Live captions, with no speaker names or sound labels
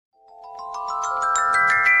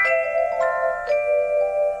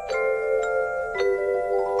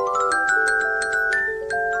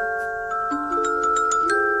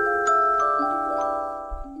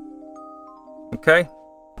Okay,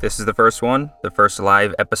 this is the first one, the first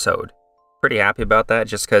live episode. Pretty happy about that,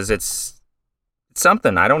 just because it's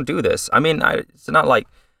something. I don't do this. I mean, it's not like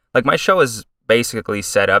my show is basically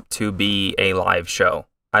set up to be a live show.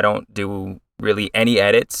 I don't do really any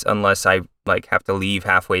edits unless I have to leave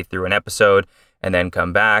halfway through an episode and then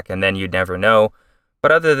come back, and then you'd never know.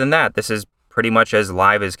 But other than that, this is pretty much as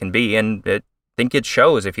live as can be, and I think it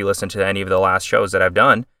shows if you listen to any of the last shows that I've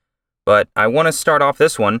done. But I want to start off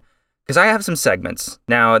this one because I have some segments.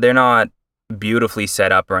 Now, they're not beautifully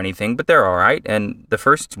set up or anything, but they're all right. And the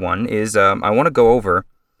first one is I want to go over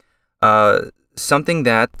something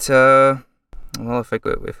that,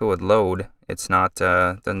 if it would load, it's not,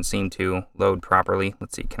 doesn't seem to load properly.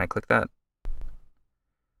 Let's see, can I click that?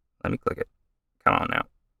 Let me click it. Come on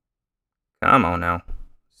now.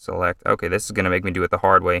 Select. Okay, this is going to make me do it the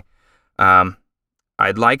hard way.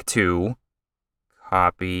 I'd like to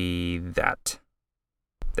copy that.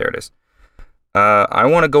 There it is. I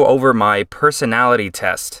want to go over my personality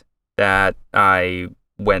test that I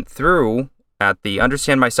went through at the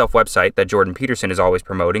Understand Myself website that Jordan Peterson is always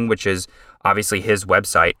promoting, which is obviously his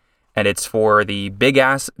website, and it's for the Big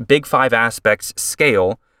 5 aspects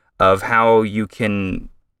scale of how you can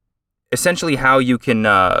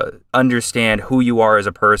understand who you are as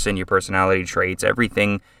a person, your personality traits,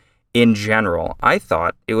 everything in general. I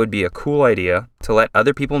thought it would be a cool idea to let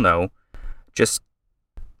other people know just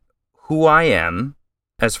who I am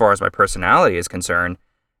as far as my personality is concerned.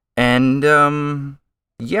 And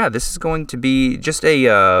this is going to be just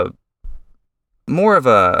a more of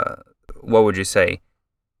a, what would you say?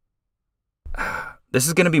 This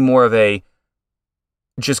is going to be more of a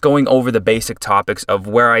just going over the basic topics of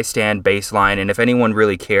where I stand baseline, and if anyone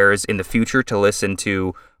really cares in the future to listen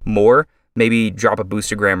to more, maybe drop a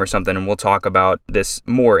boostergram or something and we'll talk about this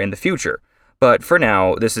more in the future. But for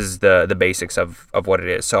now, this is the basics of what it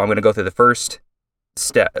is. So I'm going to go through the first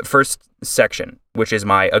section, which is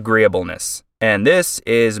my agreeableness. And this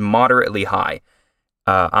is moderately high.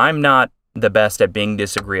 I'm not the best at being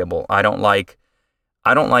disagreeable. I don't like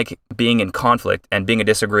being in conflict, and being a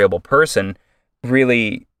disagreeable person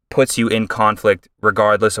really puts you in conflict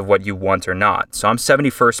regardless of what you want or not. So I'm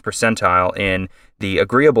 71st percentile in the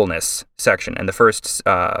agreeableness section, and the first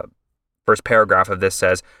paragraph of this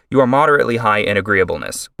says, "You are moderately high in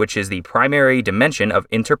agreeableness, which is the primary dimension of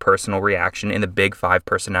interpersonal reaction in the Big 5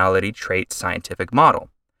 personality trait scientific model.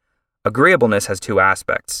 Agreeableness has two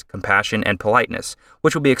aspects, compassion and politeness,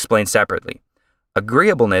 which will be explained separately.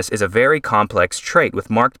 Agreeableness is a very complex trait with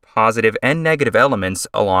marked positive and negative elements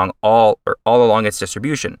all along its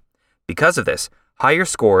distribution. Because of this, higher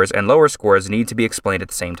scores and lower scores need to be explained at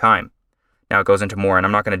the same time." Now it goes into more, and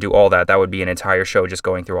I'm not going to do all that. That would be an entire show just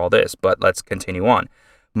going through all this, but let's continue on.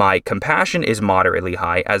 My compassion is moderately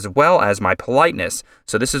high, as well as my politeness.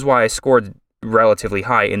 So this is why I scored relatively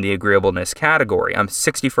high in the agreeableness category. I'm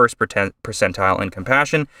 61st percentile in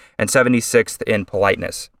compassion and 76th in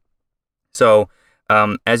politeness. So,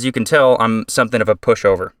 as you can tell, I'm something of a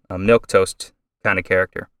pushover, a milquetoast kind of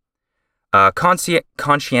character.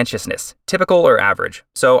 Conscientiousness, typical or average.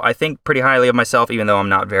 So I think pretty highly of myself, even though I'm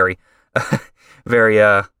not very,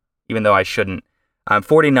 even though I shouldn't. I'm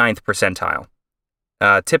 49th percentile.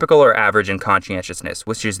 Typical or average in conscientiousness,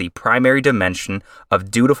 which is the primary dimension of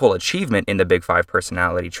dutiful achievement in the Big 5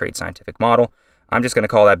 personality trait scientific model. I'm just going to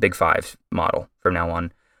call that Big 5 model from now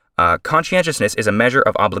on. Conscientiousness is a measure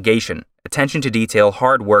of obligation, attention to detail,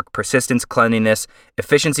 hard work, persistence, cleanliness,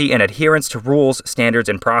 efficiency, and adherence to rules, standards,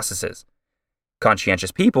 and processes.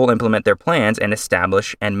 Conscientious people implement their plans and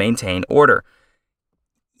establish and maintain order.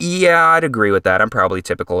 Yeah, I'd agree with that. I'm probably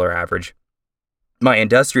typical or average. My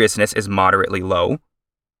industriousness is moderately low,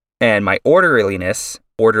 and my orderliness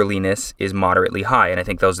is moderately high, and I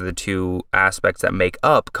think those are the two aspects that make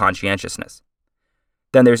up conscientiousness.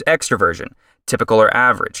 Then there's extroversion, typical or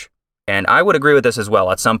average. And I would agree with this as well.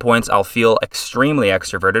 At some points, I'll feel extremely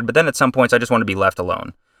extroverted, but then at some points, I just want to be left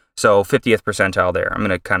alone. So 50th percentile there. I'm going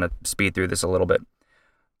to kind of speed through this a little bit.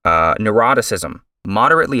 Neuroticism,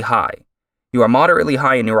 moderately high. You are moderately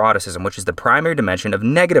high in neuroticism, which is the primary dimension of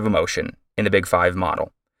negative emotion in the Big 5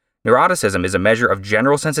 model. Neuroticism is a measure of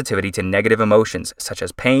general sensitivity to negative emotions, such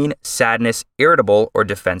as pain, sadness, irritable, or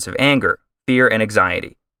defensive anger, fear, and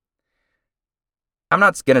anxiety. I'm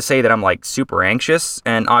not going to say that I'm super anxious,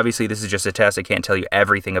 and obviously this is just a test. I can't tell you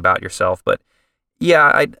everything about yourself, but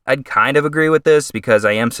yeah, I'd kind of agree with this because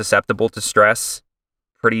I am susceptible to stress.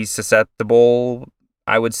 Pretty susceptible,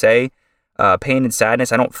 I would say. Pain and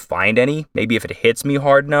sadness, I don't find any. Maybe if it hits me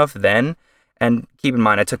hard enough, then. And keep in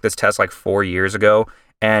mind, I took this test 4 years ago,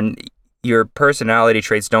 and your personality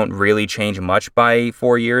traits don't really change much by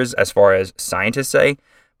 4 years as far as scientists say.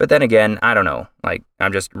 But then again, I don't know. Like,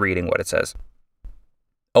 I'm just reading what it says.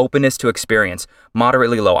 Openness to experience,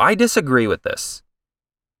 moderately low. I disagree with this.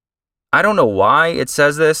 I don't know why it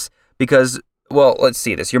says this, because, well, let's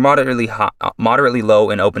see this. You're moderately low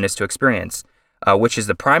in openness to experience, which is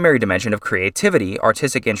the primary dimension of creativity,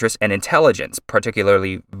 artistic interest, and intelligence,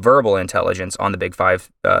 particularly verbal intelligence on the Big Five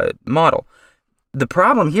model. The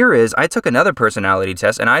problem here is I took another personality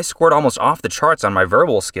test and I scored almost off the charts on my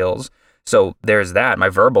verbal skills. So there's that, my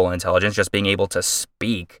verbal intelligence, just being able to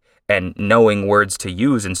speak and knowing words to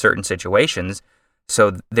use in certain situations.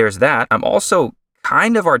 So there's that. I'm also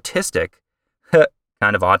kind of artistic,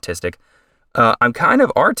 kind of autistic. I'm kind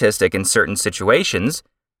of artistic in certain situations.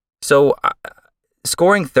 So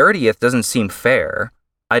scoring 30th doesn't seem fair.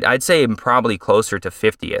 I'd say I'm probably closer to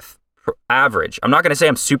 50th. Average. I'm not going to say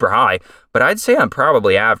I'm super high, but I'd say I'm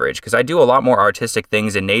probably average because I do a lot more artistic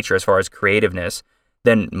things in nature as far as creativeness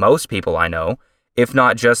than most people I know, if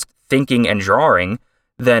not just thinking and drawing,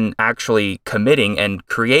 than actually committing and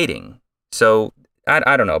creating. So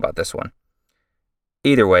I don't know about this one.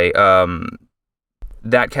 Either way,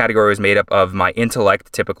 that category was made up of my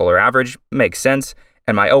intellect, typical or average, makes sense,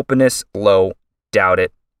 and my openness, low, doubt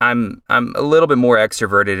it. I'm a little bit more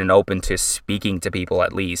extroverted and open to speaking to people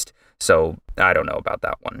at least. So I don't know about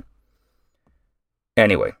that one.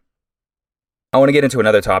 Anyway, I want to get into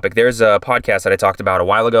another topic. There's a podcast that I talked about a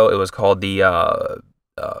while ago. It was called the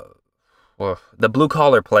Blue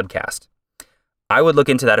Collar Plebcast. I would look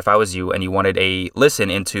into that if I was you and you wanted a listen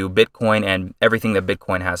into Bitcoin and everything that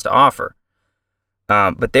Bitcoin has to offer.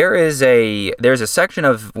 But there's a section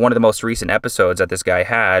of one of the most recent episodes that this guy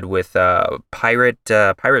had with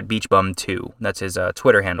Pirate Beach Bum 2. That's his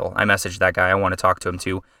Twitter handle. I messaged that guy. I want to talk to him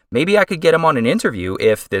too. Maybe I could get him on an interview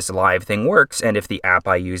if this live thing works and if the app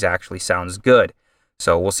I use actually sounds good.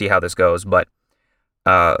 So we'll see how this goes. But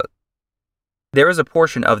there was a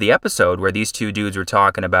portion of the episode where these two dudes were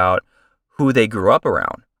talking about who they grew up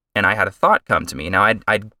around. And I had a thought come to me. Now,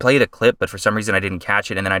 I'd played a clip, but for some reason I didn't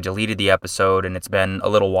catch it, and then I deleted the episode, and it's been a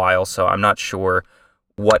little while, so I'm not sure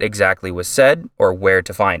what exactly was said or where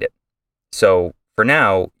to find it. So, for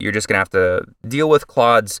now, you're just going to have to deal with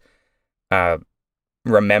Claude's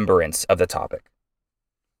remembrance of the topic.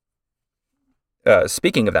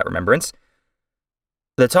 Speaking of that remembrance,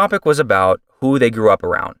 the topic was about who they grew up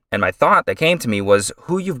around, and my thought that came to me was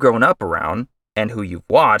who you've grown up around and who you've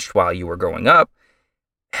watched while you were growing up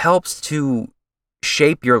helps to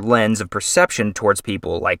shape your lens of perception towards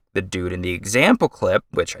people, like the dude in the example clip,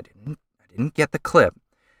 which I didn't get the clip.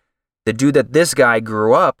 The dude that this guy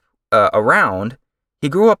grew up around, he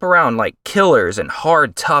grew up around like killers and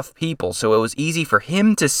hard, tough people, so it was easy for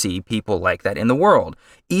him to see people like that in the world.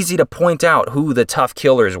 Easy to point out who the tough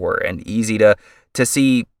killers were, and easy to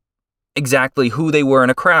see exactly who they were in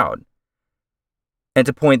a crowd, and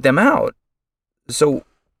to point them out. So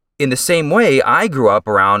in the same way, I grew up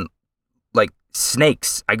around, like,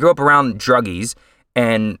 snakes. I grew up around druggies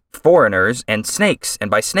and foreigners and snakes.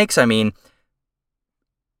 And by snakes, I mean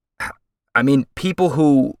people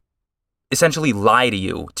who essentially lie to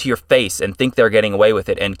you, to your face, and think they're getting away with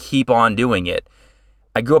it and keep on doing it.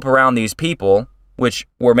 I grew up around these people, which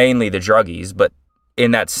were mainly the druggies, but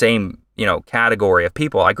in that same, category of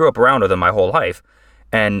people, I grew up around them my whole life.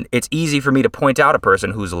 And it's easy for me to point out a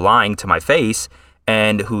person who's lying to my face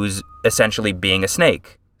and who's essentially being a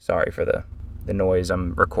snake. Sorry for the noise.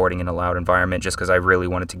 I'm recording in a loud environment just because I really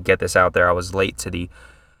wanted to get this out there. I was late to the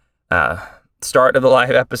start of the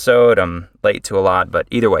live episode. I'm late to a lot, but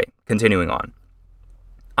either way, continuing on.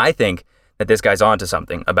 I think that this guy's onto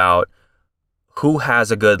something about who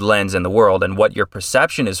has a good lens in the world and what your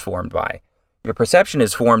perception is formed by. Your perception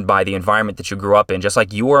is formed by the environment that you grew up in. Just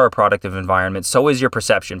like you are a product of environment, so is your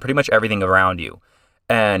perception, pretty much everything around you.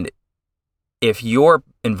 And if your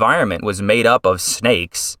environment was made up of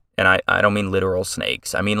snakes, and I don't mean literal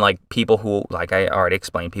snakes, I mean like people who, like I already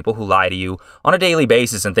explained, people who lie to you on a daily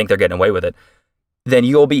basis and think they're getting away with it, then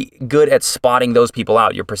you'll be good at spotting those people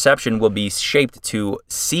out. Your perception will be shaped to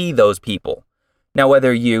see those people. Now,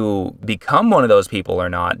 whether you become one of those people or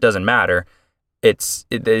not doesn't matter. This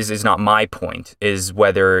is not my point, is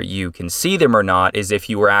whether you can see them or not, is if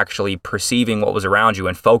you were actually perceiving what was around you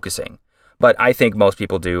and focusing. But I think most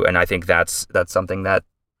people do, and I think that's something that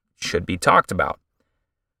should be talked about.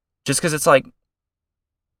 Just because it's like,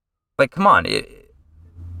 come on.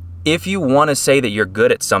 If you want to say that you're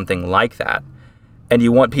good at something like that, and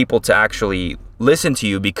you want people to actually listen to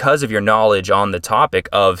you because of your knowledge on the topic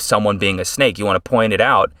of someone being a snake, you want to point it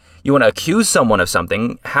out, you want to accuse someone of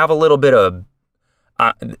something, have a little bit of...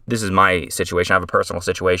 this is my situation. I have a personal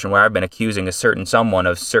situation where I've been accusing a certain someone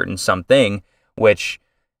of certain something, which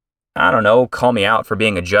I don't know, call me out for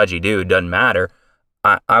being a judgy dude, doesn't matter.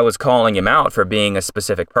 I was calling him out for being a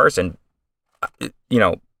specific person,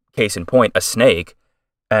 case in point, a snake,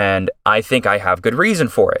 and I think I have good reason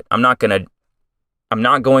for it. I'm not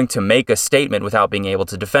going to make a statement without being able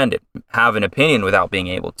to defend it, have an opinion without being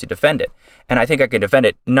able to defend it. And I think I can defend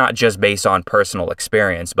it not just based on personal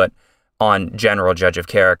experience, but on general judge of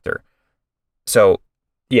character. So,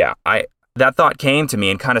 yeah, that thought came to me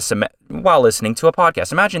and kind of while listening to a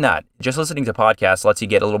podcast. Imagine that. Just listening to podcasts lets you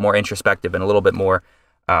get a little more introspective and a little bit more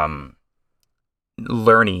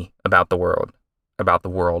learny about the world.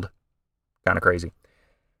 Kind of crazy.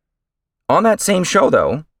 On that same show,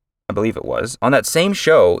 though, I believe it was, on that same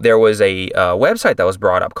show, there was a website that was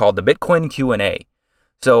brought up called the Bitcoin Q&A.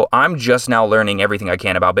 So I'm just now learning everything I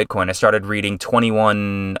can about Bitcoin. I started reading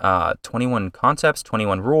 21 concepts,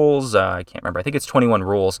 21 rules. I can't remember. I think it's 21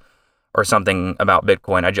 rules or something about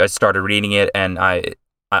Bitcoin. I just started reading it, and I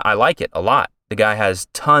like it a lot. The guy has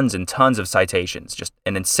tons and tons of citations, just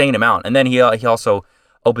an insane amount. And then he also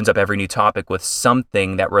opens up every new topic with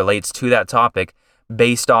something that relates to that topic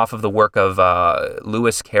based off of the work of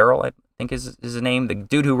Lewis Carroll, I think is his name. The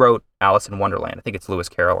dude who wrote Alice in Wonderland. I think it's Lewis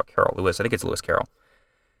Carroll or Carroll Lewis. I think it's Lewis Carroll.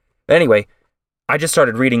 But anyway, I just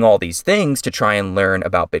started reading all these things to try and learn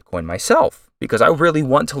about Bitcoin myself because I really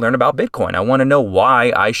want to learn about Bitcoin. I want to know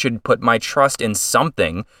why I should put my trust in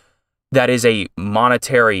something that is a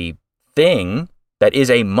monetary thing, that is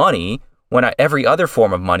a money, when every other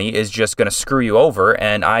form of money is just going to screw you over.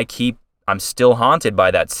 And I'm still haunted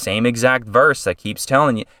by that same exact verse that keeps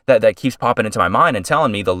telling you, that keeps popping into my mind and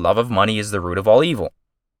telling me the love of money is the root of all evil.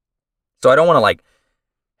 So I don't want to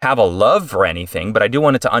have a love for anything, but I do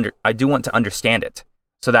want to understand it.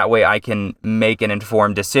 So that way I can make an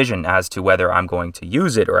informed decision as to whether I'm going to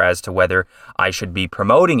use it or as to whether I should be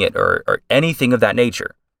promoting it or anything of that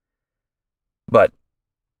nature. But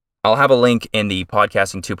I'll have a link in the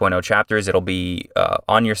Podcasting 2.0 chapters. It'll be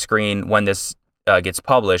on your screen when this gets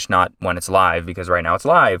published, not when it's live, because right now it's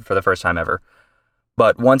live for the first time ever.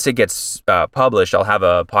 But once it gets published, I'll have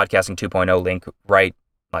a Podcasting 2.0 link right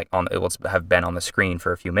it will have been on the screen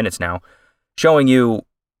for a few minutes now, showing you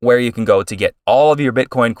where you can go to get all of your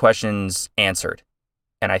Bitcoin questions answered.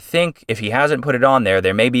 And I think if he hasn't put it on there,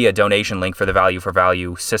 there may be a donation link for the Value for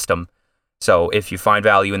Value system. So if you find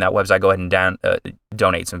value in that website, go ahead and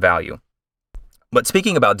donate some value. But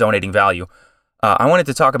speaking about donating value, I wanted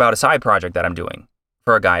to talk about a side project that I'm doing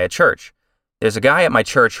for a guy at church. There's a guy at my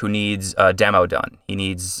church who needs a demo done. He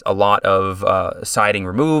needs a lot of siding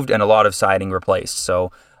removed and a lot of siding replaced.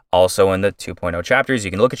 So also in the 2.0 chapters,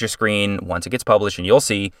 you can look at your screen once it gets published and you'll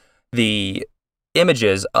see the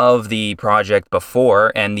images of the project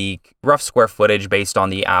before and the rough square footage based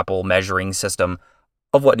on the Apple measuring system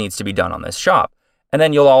of what needs to be done on this shop. And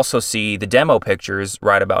then you'll also see the demo pictures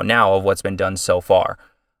right about now of what's been done so far.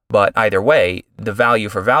 But either way, the value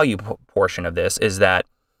for value portion of this is that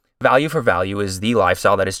value for value is the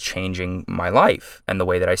lifestyle that is changing my life and the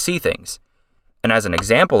way that I see things. And as an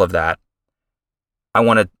example of that, I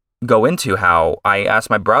want to go into how I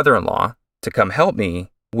asked my brother-in-law to come help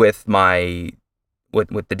me with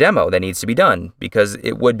with the demo that needs to be done, because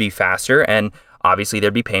it would be faster, and obviously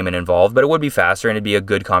there'd be payment involved, but it would be faster and it'd be a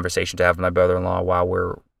good conversation to have with my brother-in-law while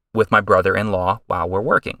we're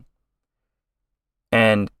working.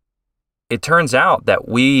 And it turns out that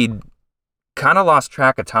we kind of lost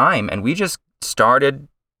track of time, and we just started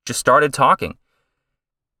talking.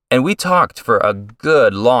 And we talked for a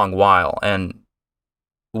good long while, and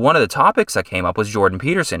one of the topics that came up was Jordan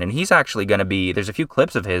Peterson, and he's actually going to be, there's a few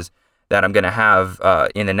clips of his that I'm going to have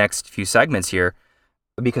in the next few segments here,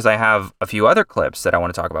 because I have a few other clips that I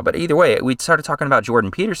want to talk about. But either way, we started talking about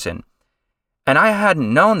Jordan Peterson, and I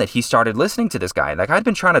hadn't known that he started listening to this guy. I'd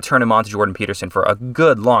been trying to turn him on to Jordan Peterson for a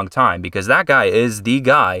good long time, because that guy is the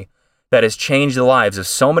guy that has changed the lives of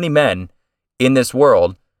so many men in this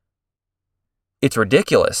world. It's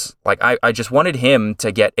ridiculous. I just wanted him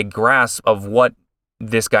to get a grasp of what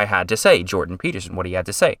this guy had to say, Jordan Peterson, what he had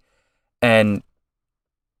to say. And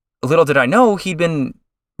little did I know, he'd been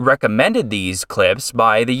recommended these clips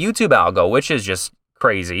by the YouTube algo, which is just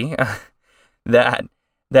crazy that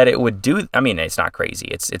it would do. I mean, it's not crazy.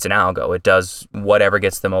 It's an algo. It does whatever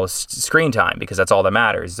gets the most screen time, because that's all that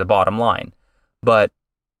matters, the bottom line. But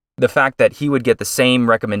the fact that he would get the same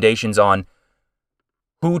recommendations on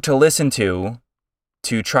who to listen to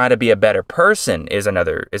try to be a better person is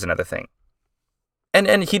another thing.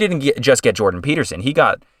 And he didn't just get Jordan Peterson. He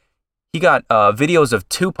got videos of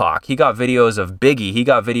Tupac. He got videos of Biggie. He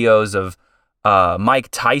got videos of Mike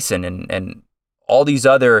Tyson and all these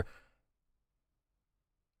other,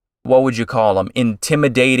 what would you call them,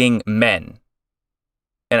 intimidating men.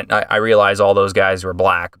 and I realize all those guys were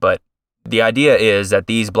black, but the idea is that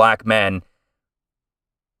these black men,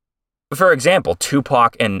 for example,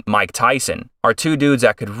 Tupac and Mike Tyson are two dudes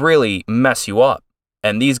that could really mess you up.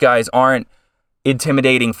 And these guys aren't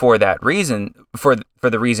intimidating for that reason, for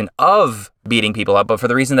the reason of beating people up, but for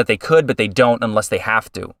the reason that they could, but they don't unless they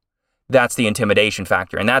have to. That's the intimidation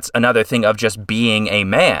factor. And that's another thing of just being a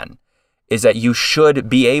man, is that you should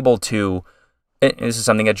be able to, and this is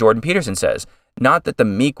something that Jordan Peterson says, not that the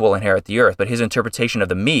meek will inherit the earth, but his interpretation of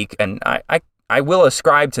the meek, and I will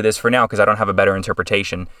ascribe to this for now because I don't have a better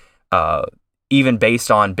interpretation, even based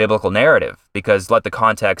on biblical narrative, because let the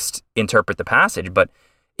context interpret the passage, but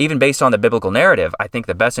even based on the biblical narrative, I think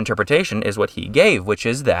the best interpretation is what he gave, which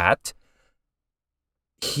is that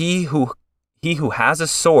he who has a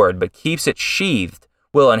sword but keeps it sheathed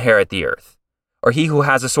will inherit the earth. Or he who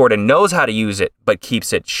has a sword and knows how to use it but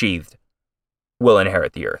keeps it sheathed will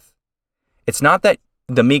inherit the earth. It's not that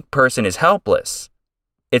the meek person is helpless.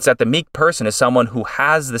 It's that the meek person is someone who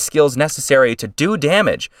has the skills necessary to do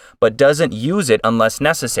damage but doesn't use it unless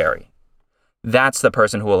necessary. That's the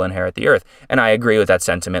person who will inherit the earth. And I agree with that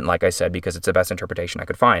sentiment, like I said, because it's the best interpretation I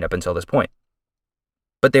could find up until this point.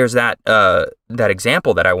 But there's that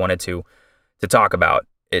example that I wanted to talk about.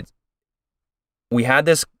 We had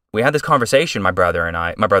this conversation, my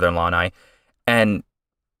brother-in-law and I, and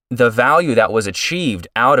the value that was achieved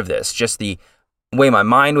out of this, just the way my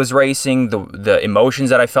mind was racing, the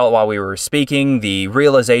emotions that I felt while we were speaking, the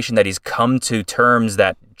realization that he's come to terms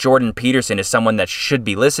that Jordan Peterson is someone that should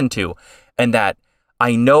be listened to, and that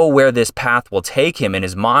I know where this path will take him in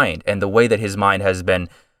his mind, and the way that his mind has been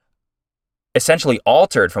essentially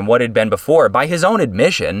altered from what had been before by his own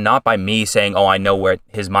admission, not by me saying, oh, I know what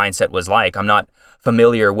his mindset was like. I'm not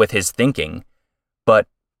familiar with his thinking, but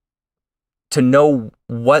to know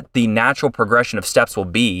what the natural progression of steps will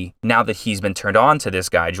be now that he's been turned on to this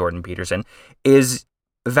guy, Jordan Peterson, is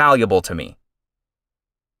valuable to me.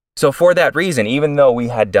 So for that reason, even though we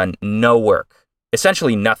had done no work,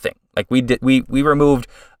 essentially nothing, like we removed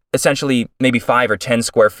essentially maybe 5 or 10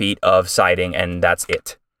 square feet of siding, and that's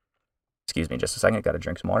it. Excuse me just a second, I gotta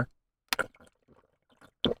drink some water.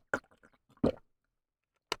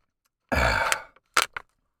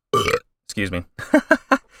 Excuse me.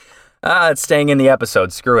 It's staying in the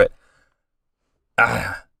episode, screw it.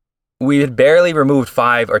 We had barely removed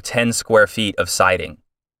 5 or 10 square feet of siding.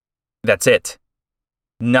 That's it.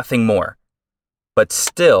 Nothing more. But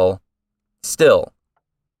still,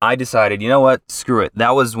 I decided, you know what, screw it.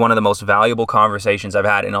 That was one of the most valuable conversations I've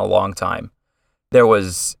had in a long time. There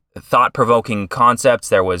was thought-provoking concepts,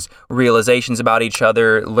 there was realizations about each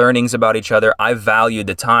other, learnings about each other. I valued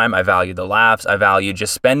the time, I valued the laughs, I valued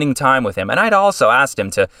just spending time with him. And I'd also asked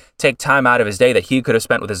him to take time out of his day that he could have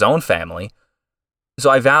spent with his own family. So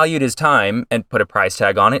I valued his time and put a price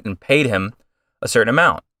tag on it and paid him a certain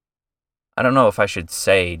amount. I don't know if I should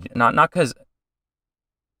say, not because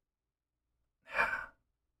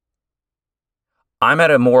I'm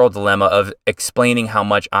at a moral dilemma of explaining how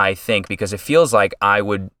much I think, because it feels like I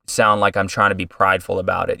would sound like I'm trying to be prideful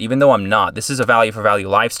about it, even though I'm not. This is a value for value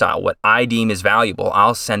lifestyle. What I deem is valuable,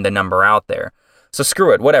 I'll send a number out there. So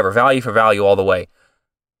screw it, whatever, value for value all the way.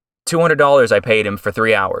 $200 I paid him for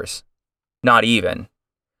 3 hours. Not even.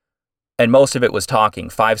 And most of it was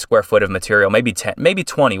talking. 5 square foot of material, maybe 10, maybe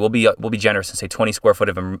 20. We'll be generous and say 20 square foot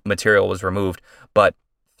of material was removed, but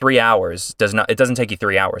 3 hours it doesn't take you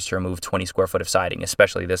 3 hours to remove 20 square foot of siding,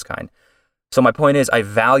 especially this kind. So my point is, I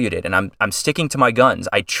valued it, and I'm sticking to my guns.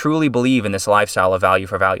 I truly believe in this lifestyle of value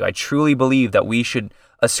for value. I truly believe that we should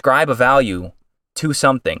ascribe a value to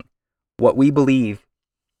something. What we believe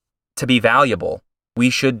to be valuable, we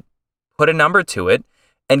should put a number to it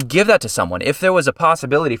and give that to someone. If there was a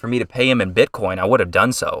possibility for me to pay him in Bitcoin, I would have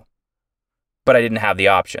done so. But I didn't have the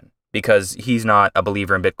option because he's not a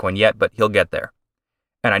believer in Bitcoin yet, but he'll get there.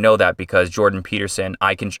 And I know that because Jordan Peterson,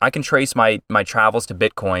 I can trace my travels to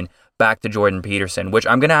Bitcoin back to Jordan Peterson, which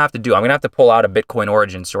I'm going to have to do. I'm going to have to pull out a Bitcoin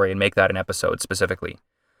origin story and make that an episode specifically.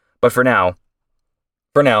 But for now,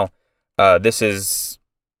 this is,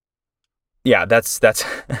 yeah, that's that's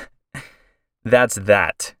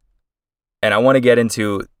that. And I want to get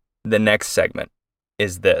into the next segment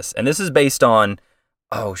is this. And this is based on,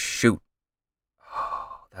 oh, shoot.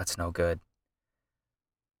 Oh, that's no good.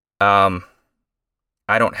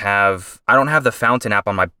 I don't have the Fountain app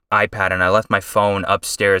on my iPad, and I left my phone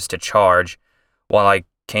upstairs to charge while I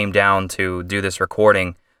came down to do this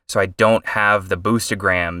recording, so I don't have the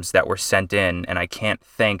boostograms that were sent in, and I can't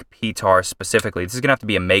thank Petar specifically. This is going to have to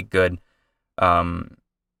be a make good,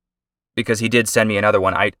 because he did send me another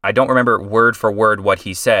one. I don't remember word for word what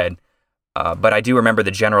he said, but I do remember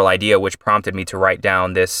the general idea, which prompted me to write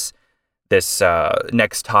down this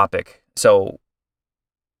next topic. So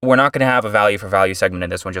we're not going to have a value for value segment in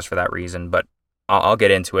this one just for that reason, but I'll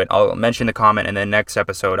get into it. I'll mention the comment, and then next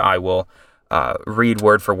episode I will read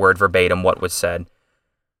word for word verbatim what was said.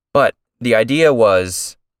 But the idea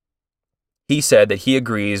was, he said that he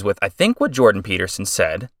agrees with, I think, what Jordan Peterson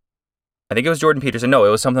said. I think it was Jordan Peterson. No, it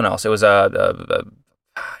was something else. It was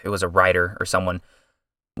it was a writer or someone.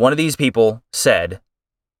 One of these people said,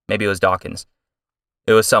 maybe it was Dawkins,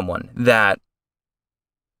 it was someone, that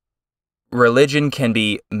religion can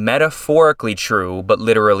be metaphorically true but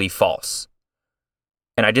literally false.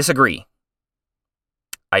 And I disagree.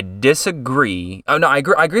 Oh no, I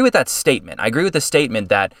agree with that statement. I agree with the statement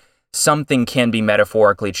that something can be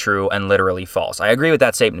metaphorically true and literally false. I agree with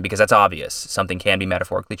that statement because that's obvious. Something can be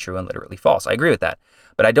metaphorically true and literally false. I agree with that.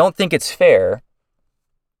 But I don't think it's fair.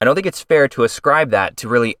 I don't think it's fair to ascribe that to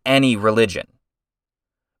really any religion.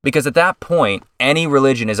 Because at that point, any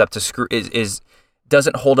religion is up to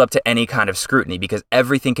doesn't hold up to any kind of scrutiny, because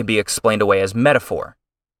everything can be explained away as metaphor.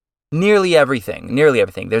 Nearly everything.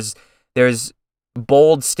 There's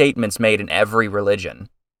bold statements made in every religion.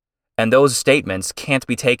 And those statements can't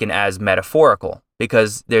be taken as metaphorical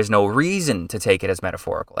because there's no reason to take it as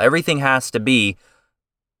metaphorical. Everything has to be,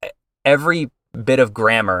 every bit of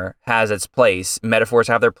grammar has its place, metaphors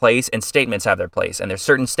have their place, and statements have their place. And there's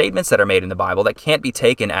certain statements that are made in the Bible that can't be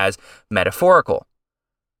taken as metaphorical,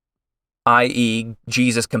 i.e.,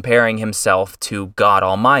 Jesus comparing himself to God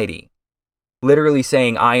Almighty, literally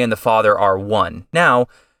saying, I and the Father are one. Now,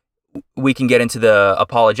 we can get into the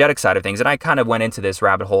apologetic side of things, and I kind of went into this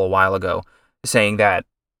rabbit hole a while ago, saying that,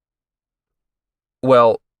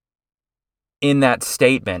 well, in that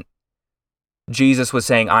statement, Jesus was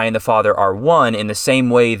saying, I and the Father are one, in the same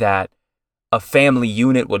way that a family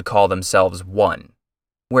unit would call themselves one,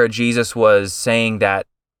 where Jesus was saying that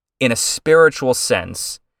in a spiritual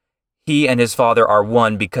sense, he and his Father are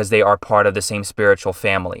one because they are part of the same spiritual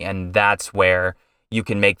family, and that's where you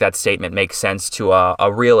can make that statement make sense to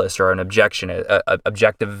a realist or an a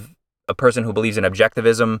person who believes in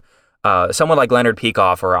objectivism. Someone like Leonard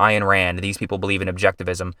Peikoff or Ayn Rand, these people believe in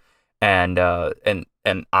objectivism, and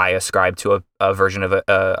I ascribe to a version of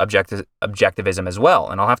objectivism as well.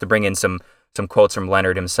 And I'll have to bring in some quotes from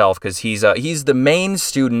Leonard himself, because he's the main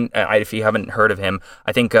student. If you haven't heard of him,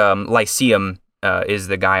 I think Lyceum is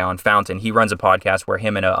the guy on Fountain. He runs a podcast where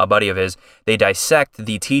him and a buddy of his, they dissect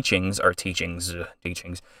the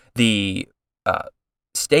the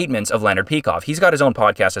statements of Leonard Peikoff. He's got his own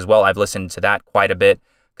podcast as well. I've listened to that quite a bit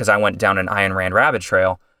because I went down an Ayn Rand rabbit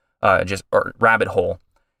hole.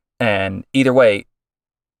 And either way,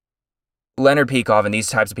 Leonard Peikoff and these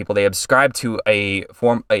types of people, they ascribe to a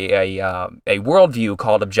worldview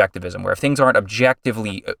called objectivism, where if things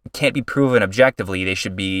can't be proven objectively, they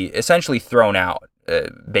should be essentially thrown out,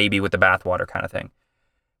 baby with the bathwater kind of thing.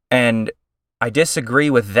 And I disagree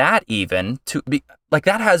with that, even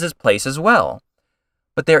that has its place as well.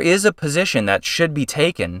 But there is a position that should be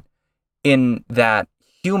taken in that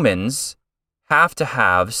humans have to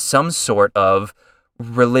have some sort of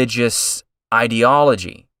religious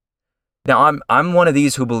ideology. Now, I'm one of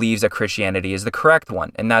these who believes that Christianity is the correct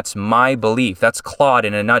one, and that's my belief. That's Claude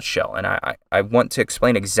in a nutshell, and I want to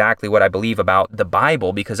explain exactly what I believe about the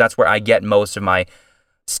Bible, because that's where I get most of my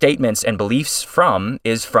statements and beliefs from,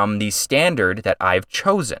 is from the standard that I've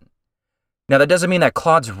chosen. Now, that doesn't mean that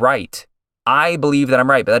Claude's right. I believe that I'm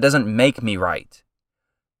right, but that doesn't make me right.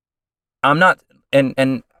 I'm not,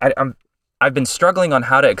 I've been struggling on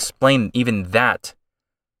how to explain even that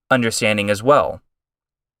understanding as well.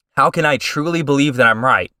 How can I truly believe that I'm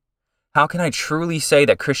right? How can I truly say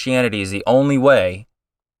that Christianity is the only way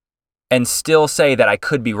and still say that I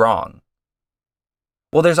could be wrong?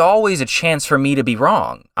 Well, there's always a chance for me to be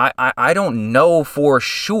wrong. I don't know for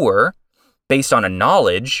sure, based on a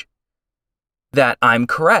knowledge, that I'm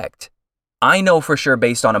correct. I know for sure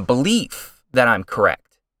based on a belief that I'm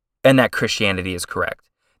correct and that Christianity is correct.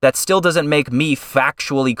 That still doesn't make me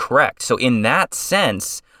factually correct. So in that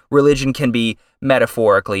sense, religion can be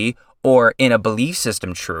metaphorically or in a belief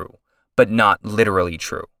system true, but not literally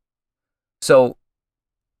true. So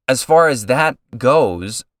as far as that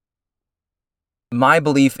goes, my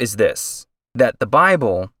belief is this, that the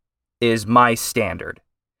Bible is my standard,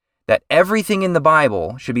 that everything in the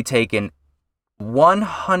Bible should be taken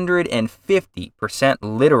 150%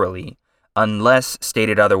 literally, unless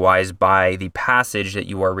stated otherwise by the passage that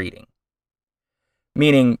you are reading.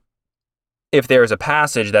 Meaning, if there is a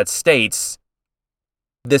passage that states,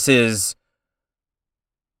 this is,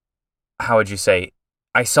 how would you say,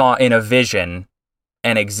 I saw in a vision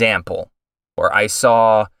an example, or I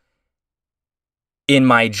saw in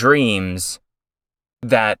my dreams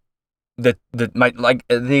that the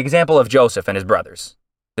example of Joseph and his brothers.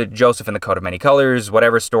 Joseph in the coat of many colors,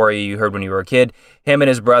 whatever story you heard when you were a kid, him and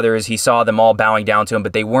his brothers, he saw them all bowing down to him,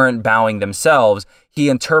 but they weren't bowing themselves. He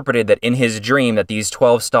interpreted that in his dream that these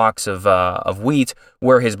 12 stalks of wheat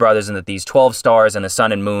were his brothers, and that these 12 stars and the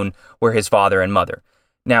sun and moon were his father and mother.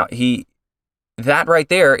 Now, that right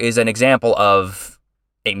there is an example of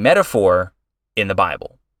a metaphor in the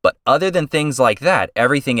Bible. But other than things like that,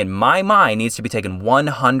 everything in my mind needs to be taken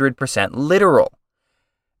 100% literal.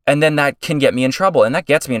 And then that can get me in trouble. And that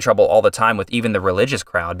gets me in trouble all the time with even the religious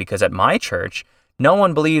crowd, because at my church, no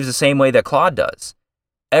one believes the same way that Claude does.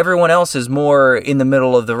 Everyone else is more in the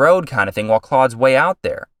middle of the road kind of thing, while Claude's way out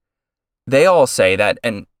there. They all say that,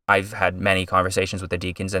 and I've had many conversations with the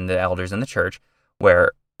deacons and the elders in the church,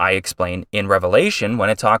 where I explain in Revelation, when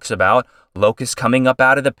it talks about locusts coming up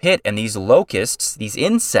out of the pit, and these locusts, these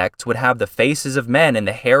insects, would have the faces of men and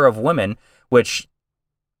the hair of women, which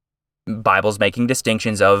Bible's making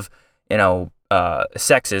distinctions of,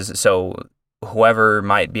 sexes. So whoever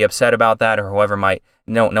might be upset about that, or whoever might,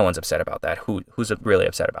 no one's upset about that. Who's really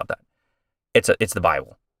upset about that? It's the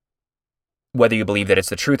Bible. Whether you believe that it's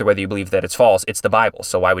the truth or whether you believe that it's false, it's the Bible.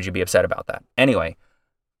 So why would you be upset about that? Anyway,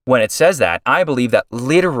 when it says that, I believe that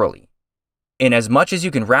literally, in as much as you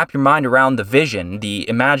can wrap your mind around the vision, the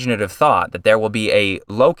imaginative thought that there will be a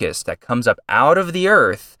locust that comes up out of the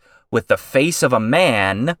earth with the face of a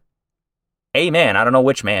man, I don't know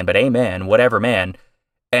which man, but whatever man,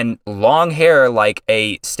 and long hair like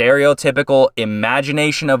a stereotypical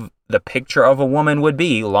imagination of the picture of a woman would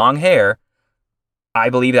be, long hair, I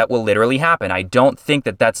believe that will literally happen. I don't think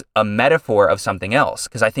that that's a metaphor of something else,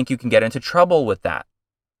 because I think you can get into trouble with that.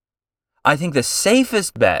 I think the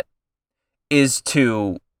safest bet is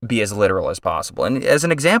to be as literal as possible. And as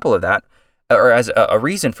an example of that, or as a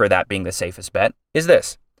reason for that being the safest bet, is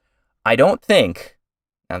this. I don't think,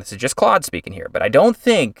 now this is just Claude speaking here, but I don't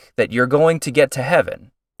think that you're going to get to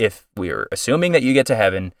heaven, if we're assuming that you get to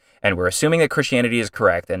heaven, and we're assuming that Christianity is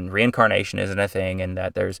correct, and reincarnation isn't a thing, and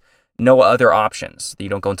that there's no other options, that you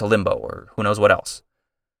don't go into limbo, or who knows what else.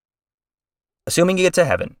 Assuming you get to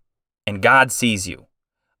heaven, and God sees you,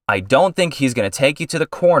 I don't think he's going to take you to the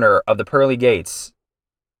corner of the pearly gates.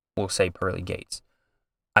 We'll say pearly gates.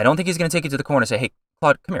 I don't think he's going to take you to the corner and say, "Hey,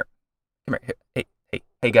 Claude, come here. Come here.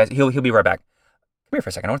 Hey, guys." He'll be right back. Come here for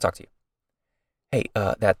a second. I want to talk to you. Hey,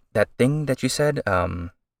 that thing that you said, how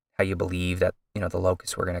you believe that, the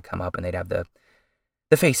locusts were going to come up and they'd have the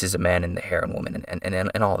faces of men and the hair and women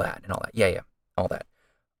and all that. Yeah, all that.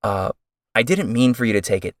 I didn't mean for you to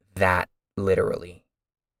take it that literally.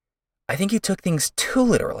 I think you took things too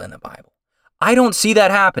literal in the Bible. I don't see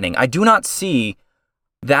that happening. I do not see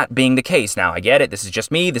that being the case. Now, I get it. This is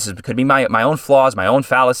just me. Could be my own flaws, my own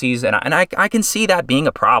fallacies, and I can see that being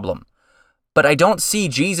a problem. But I don't see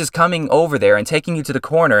Jesus coming over there and taking you to the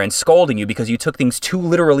corner and scolding you because you took things too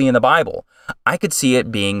literally in the Bible. I could see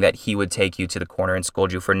it being that he would take you to the corner and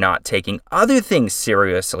scold you for not taking other things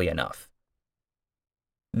seriously enough.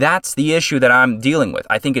 That's the issue that I'm dealing with.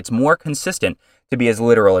 I think it's more consistent to be as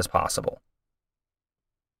literal as possible.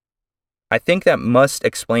 I think that must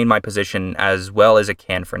explain my position as well as it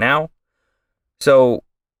can for now. So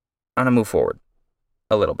I'm going to move forward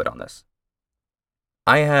a little bit on this.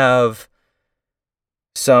 I have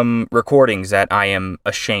some recordings that I am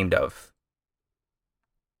ashamed of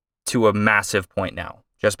to a massive point now.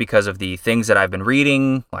 Just because of the things that I've been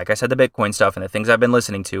reading, like I said, the Bitcoin stuff, and the things I've been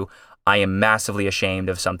listening to, I am massively ashamed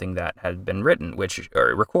of something that had been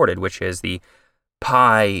recorded, which is the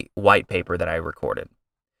Pi white paper that I recorded.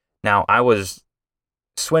 Now, I was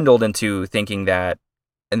swindled into thinking that,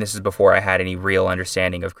 and this is before I had any real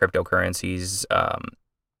understanding of cryptocurrencies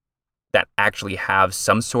that actually have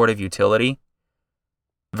some sort of utility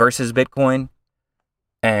versus Bitcoin.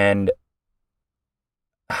 And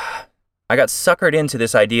I got suckered into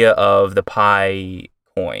this idea of the Pi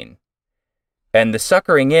coin. And the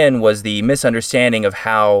suckering in was the misunderstanding of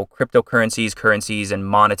how cryptocurrencies, currencies, and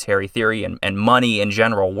monetary theory and money in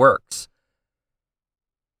general works.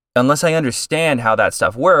 Unless I understand how that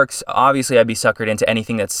stuff works, obviously I'd be suckered into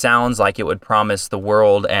anything that sounds like it would promise the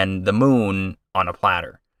world and the moon on a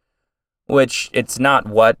platter. Which, it's not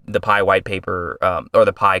what the Pi white paper or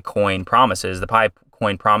the Pi coin promises. The Pi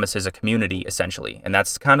coin promises a community, essentially. And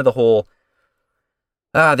that's kind of the whole,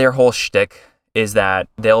 their whole shtick, is that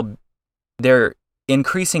they're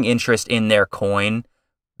increasing interest in their coin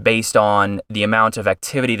based on the amount of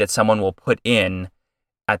activity that someone will put in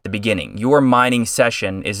at the beginning. Your mining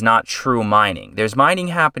session is not true mining. There's mining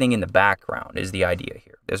happening in the background, is the idea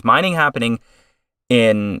here. There's mining happening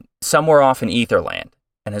in somewhere off in Etherland.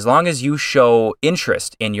 And as long as you show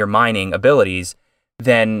interest in your mining abilities,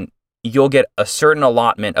 then you'll get a certain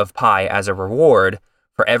allotment of Pi as a reward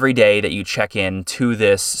for every day that you check in to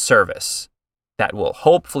this service that will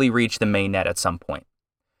hopefully reach the mainnet at some point.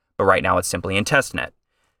 But right now it's simply in testnet.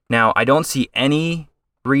 Now, I don't see any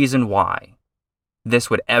reason why this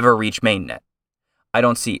would ever reach mainnet. I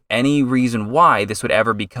don't see any reason why this would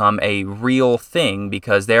ever become a real thing,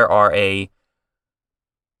 because there are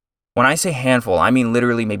when I say handful, I mean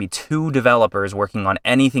literally maybe 2 developers working on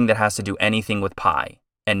anything that has to do anything with Pi.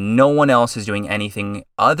 And no one else is doing anything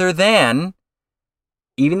other than,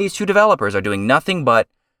 even these 2 developers are doing nothing but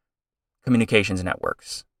communications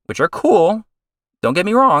networks, which are cool. Don't get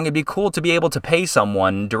me wrong, it'd be cool to be able to pay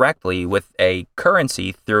someone directly with a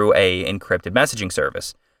currency through a encrypted messaging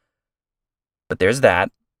service. But there's that.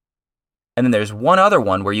 And then there's one other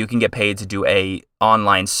one where you can get paid to do a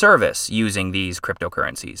online service using these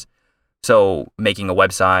cryptocurrencies. So making a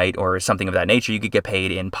website or something of that nature, you could get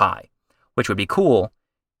paid in Pi, which would be cool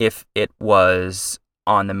if it was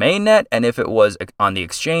on the mainnet and if it was on the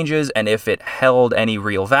exchanges and if it held any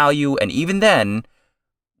real value. And even then,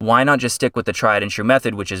 why not just stick with the tried and true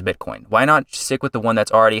method, which is Bitcoin? Why not stick with the one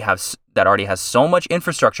that already has so much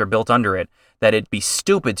infrastructure built under it that it'd be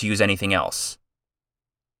stupid to use anything else?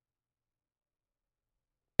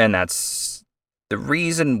 And that's the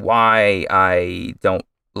reason why I don't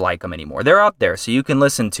like them anymore. They're out there, so you can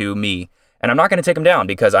listen to me. And I'm not going to take them down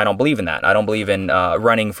because I don't believe in that. I don't believe in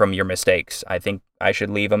running from your mistakes. I think I should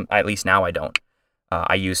leave them. At least now I don't.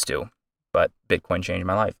 I used to. But Bitcoin changed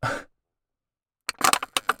my life.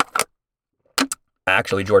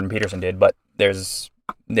 Actually, Jordan Peterson did. But there's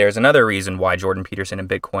another reason why Jordan Peterson and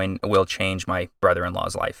Bitcoin will change my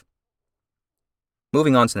brother-in-law's life.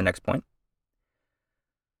 Moving on to the next point.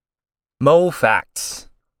 Mo Facts.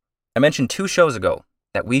 I mentioned 2 shows ago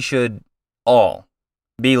that we should all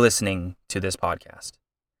be listening to this podcast.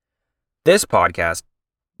 This podcast,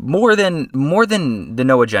 more than the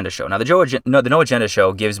No Agenda show. Now, the No Agenda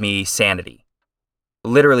show gives me sanity.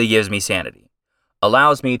 Literally gives me sanity.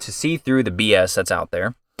 Allows me to see through the BS that's out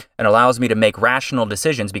there and allows me to make rational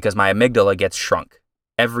decisions because my amygdala gets shrunk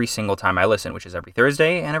every single time I listen, which is every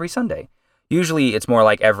Thursday and every Sunday. Usually it's more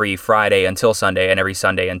like every Friday until Sunday and every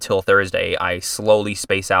Sunday until Thursday. I slowly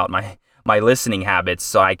space out my listening habits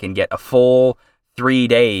so I can get a full 3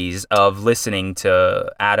 days of listening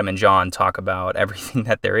to Adam and John talk about everything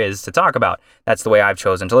that there is to talk about. That's the way I've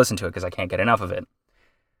chosen to listen to it because I can't get enough of it.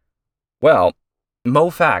 Well, Mo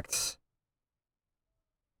Facts.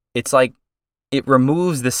 It's like it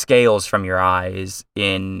removes the scales from your eyes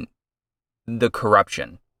in the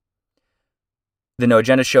corruption. The No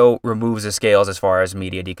Agenda show removes the scales as far as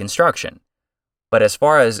media deconstruction. But as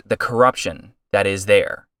far as the corruption that is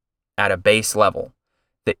there at a base level,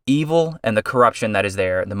 the evil and the corruption that is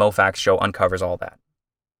there, the Mo Facts show uncovers all that.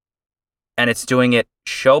 And it's doing it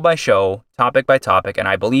show by show, topic by topic, and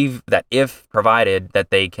I believe that if provided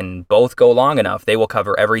that they can both go long enough, they will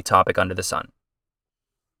cover every topic under the sun.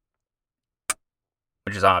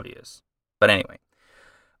 Which is obvious. But anyway,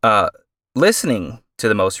 listening to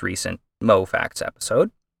the most recent Mo Facts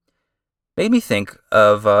episode made me think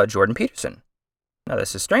of Jordan Peterson. Now,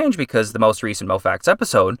 this is strange because the most recent Mo Facts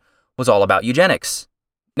episode was all about eugenics.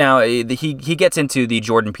 Now, he gets into the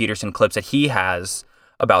Jordan Peterson clips that he has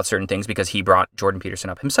about certain things because he brought Jordan Peterson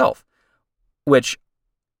up himself. Which,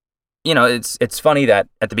 you know, it's funny that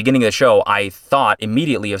at the beginning of the show, I thought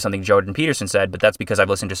immediately of something Jordan Peterson said, but that's because I've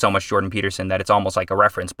listened to so much Jordan Peterson that it's almost like a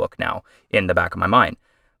reference book now in the back of my mind.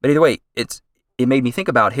 But either way, it made me think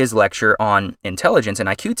about his lecture on intelligence and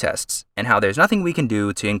IQ tests and how there's nothing we can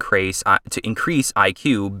do to increase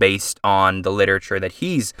IQ based on the literature that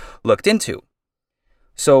he's looked into.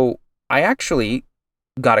 So I actually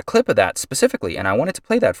got a clip of that specifically, and I wanted to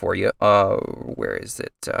play that for you. Where is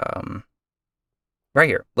it? Right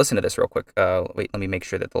here. Listen to this real quick. Wait, let me make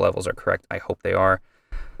sure that the levels are correct. I hope they are.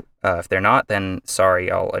 If they're not, then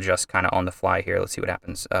sorry, I'll adjust kind of on the fly here. Let's see what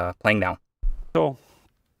happens. Playing now. So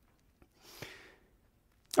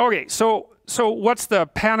what's the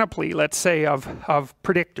panoply, let's say, of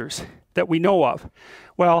predictors that we know of?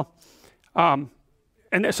 Well,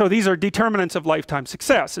 and so these are determinants of lifetime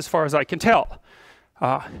success, as far as I can tell.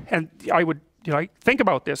 And I would, think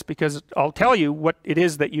about this because I'll tell you what it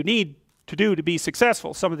is that you need to do to be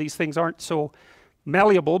successful. Some of these things aren't so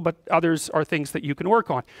malleable, but others are things that you can work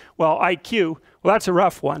on. Well, IQ, well, that's a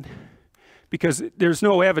rough one because there's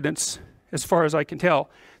no evidence, as far as I can tell,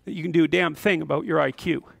 that you can do a damn thing about your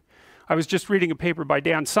IQ. I was just reading a paper by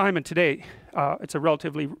Dan Simon today. It's a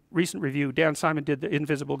relatively recent review. Dan Simon did the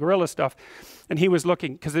Invisible Gorilla stuff, and he was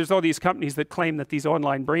looking, because there's all these companies that claim that these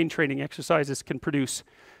online brain training exercises can produce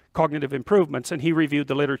cognitive improvements, and he reviewed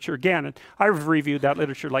the literature again. And I've reviewed that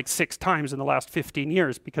literature like 6 times in the last 15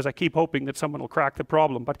 years because I keep hoping that someone will crack the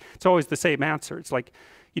problem, but it's always the same answer. It's like,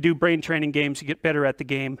 you do brain training games, you get better at the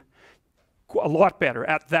game, a lot better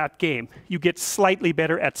at that game. You get slightly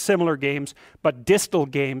better at similar games, but distal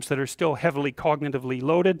games that are still heavily cognitively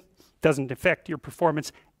loaded doesn't affect your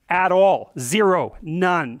performance at all. Zero,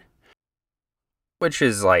 none. Which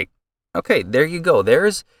is like, okay, there you go.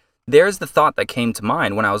 There's the thought that came to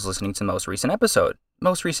mind when I was listening to the most recent episode.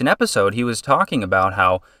 Most recent episode, he was talking about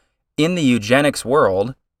how in the eugenics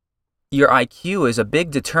world, your IQ is a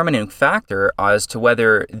big determining factor as to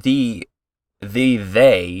whether they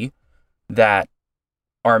that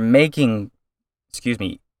are making,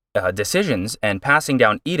 decisions and passing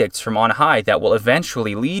down edicts from on high that will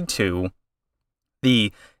eventually lead to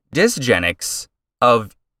the dysgenics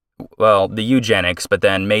of, well, the eugenics, but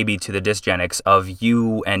then maybe to the dysgenics of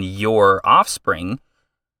you and your offspring.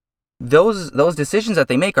 Those decisions that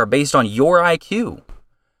they make are based on your IQ,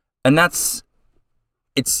 and it's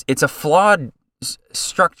a flawed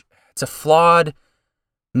structure. It's a flawed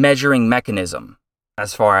measuring mechanism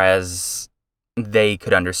as far as they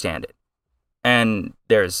could understand it. And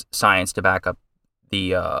there's science to back up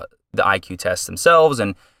the IQ tests themselves,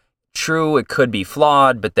 and true, it could be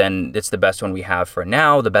flawed, but then it's the best one we have for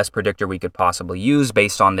now, the best predictor we could possibly use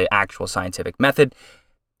based on the actual scientific method.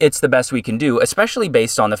 It's the best we can do, especially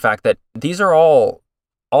based on the fact that these are all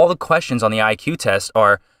the questions on the IQ test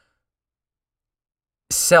are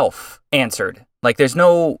self-answered. Like there's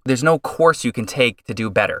no course you can take to do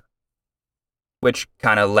better, which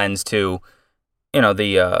kind of lends to,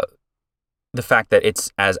 the fact that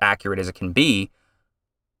it's as accurate as it can be.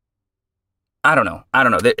 I don't know.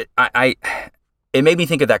 It made me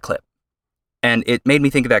think of that clip, and it made me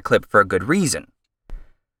think of that clip for a good reason.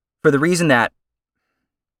 For the reason that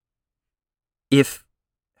if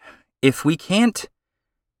we can't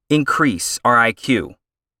increase our IQ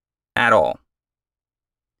at all,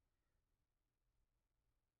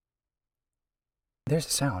 there's a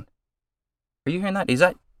sound. Are you hearing that? Is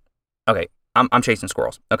that okay? I'm chasing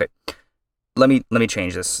squirrels. Okay, let me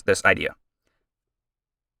change this idea.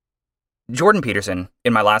 Jordan Peterson,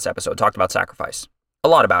 in my last episode, talked about sacrifice, a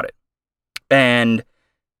lot about it, and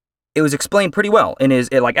it was explained pretty well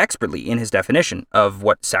expertly in his definition of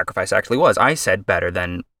what sacrifice actually was. I said better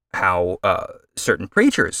than how certain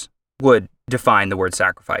preachers would define the word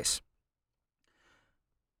sacrifice.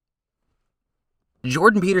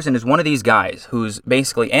 Jordan Peterson is one of these guys who's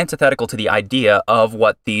basically antithetical to the idea of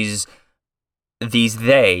what these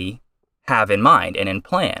they have in mind and in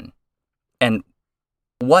plan. And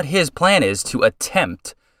what his plan is to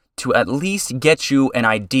attempt to at least get you an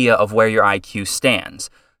idea of where your IQ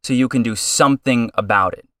stands so you can do something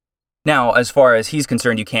about it. Now, as far as he's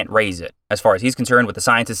concerned, you can't raise it. As far as he's concerned, what the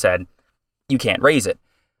scientists said, you can't raise it.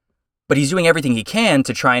 But he's doing everything he can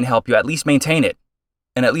to try and help you at least maintain it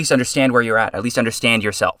and at least understand where you're at least understand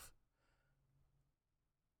yourself.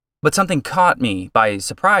 But something caught me by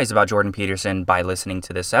surprise about Jordan Peterson by listening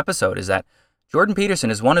to this episode is that Jordan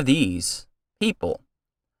Peterson is one of these people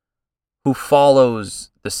who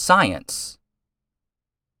follows the science,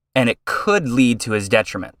 and it could lead to his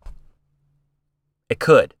detriment. It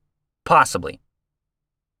could, possibly.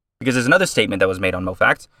 Because there's another statement that was made on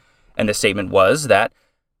MoFacts, and the statement was that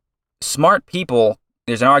smart people,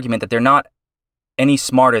 there's an argument that they're not any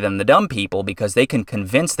smarter than the dumb people because they can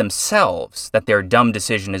convince themselves that their dumb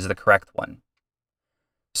decision is the correct one.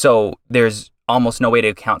 So there's almost no way to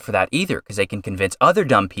account for that either, because they can convince other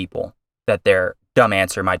dumb people that their dumb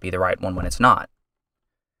answer might be the right one when it's not.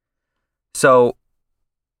 So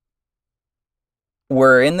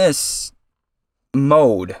we're in this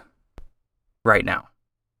mode right now.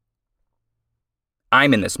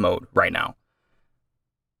 I'm in this mode right now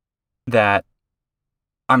that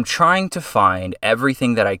I'm trying to find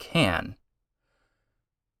everything that I can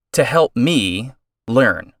to help me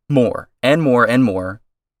learn more and more and more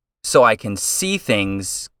so I can see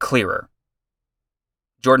things clearer.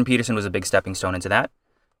 Jordan Peterson was a big stepping stone into that.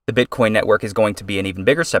 The Bitcoin Network is going to be an even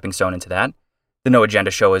bigger stepping stone into that. The No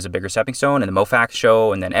Agenda Show is a bigger stepping stone, and the MoFacts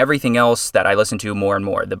Show, and then everything else that I listen to more and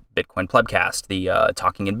more. The Bitcoin Plebcast, the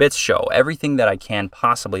Talking in Bits Show, everything that I can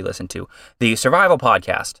possibly listen to. The Survival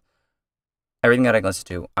Podcast. Everything that I can listen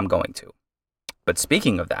to, I'm going to. But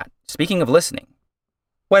speaking of that, speaking of listening,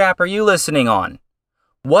 what app are you listening on?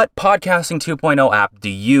 What Podcasting 2.0 app do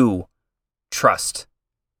you trust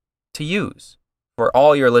to use for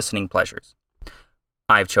all your listening pleasures?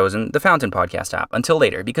 I've chosen the Fountain Podcast app until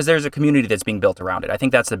later because there's a community that's being built around it. I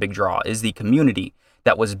think that's the big draw, is the community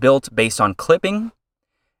that was built based on clipping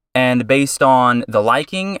and based on the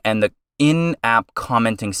liking and the in-app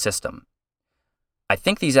commenting system. I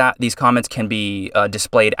think these comments can be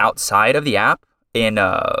displayed outside of the app in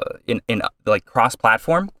like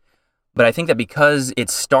cross-platform. But I think that because it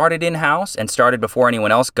started in-house and started before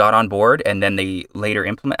anyone else got on board, and then they later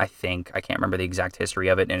implement, I can't remember the exact history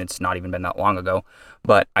of it, and it's not even been that long ago,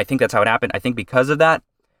 but I think that's how it happened. I think because of that,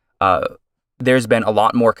 there's been a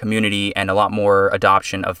lot more community and a lot more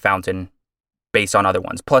adoption of Fountain based on other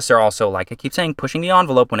ones. Plus, they're also, like I keep saying, pushing the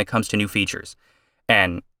envelope when it comes to new features.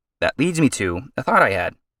 And that leads me to a thought I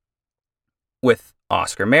had with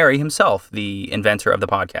Oscar Merry himself, the inventor of the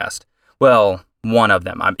podcast. Well, one of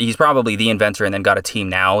them. He's probably the inventor and then got a team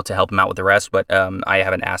now to help him out with the rest, but I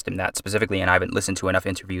haven't asked him that specifically, and I haven't listened to enough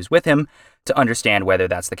interviews with him to understand whether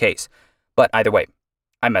that's the case. But either way,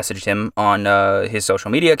 I messaged him on his social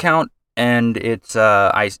media account, and it's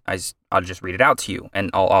I'll just read it out to you, and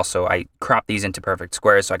I crop these into perfect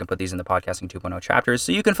squares so I can put these in the Podcasting 2.0 chapters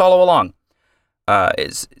so you can follow along.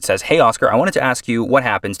 It says, "Hey Oscar, I wanted to ask you what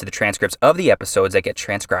happens to the transcripts of the episodes that get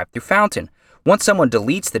transcribed through Fountain. Once someone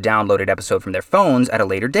deletes the downloaded episode from their phones at a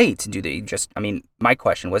later date, my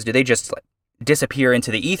question was, do they just disappear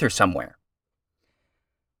into the ether somewhere?"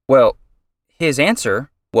 Well, his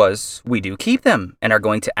answer was, we do keep them and are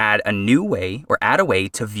going to add a way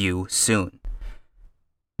to view soon.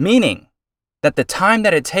 Meaning that the time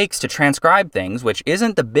that it takes to transcribe things, which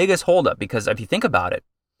isn't the biggest holdup, because if you think about it,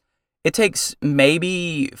 it takes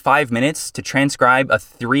maybe 5 minutes to transcribe a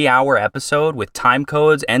 3-hour episode with time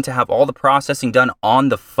codes and to have all the processing done on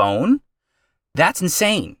the phone. That's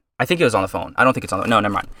insane. I think it was on the phone. I don't think it's on the... No,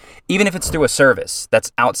 never mind. Even if it's through a service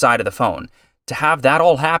that's outside of the phone, to have that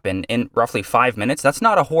all happen in roughly 5 minutes, that's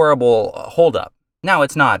not a horrible holdup. Now,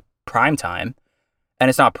 it's not prime time, and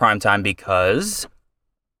it's not prime time because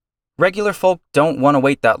regular folk don't want to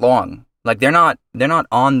wait that long. Like, they're not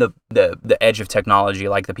on the edge of technology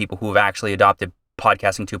like the people who have actually adopted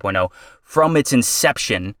Podcasting 2.0 from its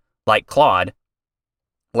inception, like Claude,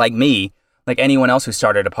 like me, like anyone else who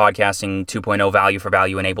started a Podcasting 2.0 value for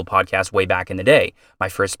value enabled podcast way back in the day. My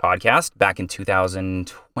first podcast back in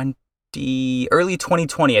 2020, early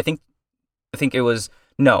 2020, I think it was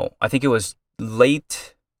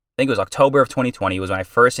October of 2020 was when I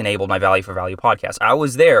first enabled my value for value podcast. I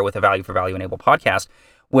was there with a value for value enabled podcast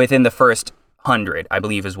within the first 100, I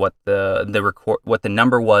believe, is what the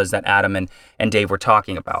number was that Adam and Dave were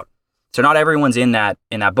talking about. So not everyone's in that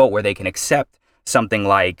boat where they can accept something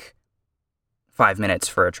like 5 minutes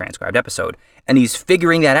for a transcribed episode. And he's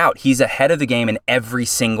figuring that out. He's ahead of the game in every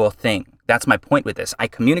single thing. That's my point with this. I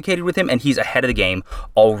communicated with him and he's ahead of the game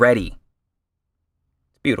already.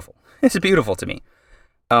 It's beautiful. It's beautiful to me.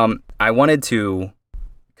 I wanted to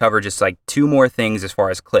cover just like 2 more things as far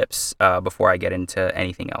as clips before I get into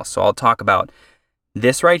anything else. So I'll talk about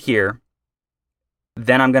this right here.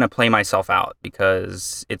 Then I'm going to play myself out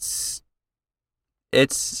because it's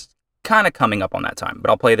kind of coming up on that time. But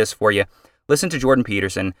I'll play this for you. Listen to Jordan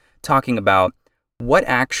Peterson talking about what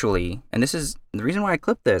actually, and this is the reason why I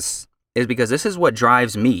clipped this, is because this is what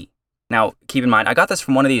drives me. Now, keep in mind, I got this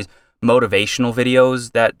from one of these motivational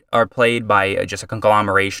videos that are played by just a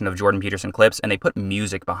conglomeration of Jordan Peterson clips, and they put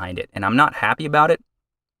music behind it, and I'm not happy about it.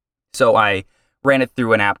 So I ran it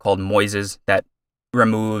through an app called Moises that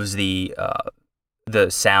removes the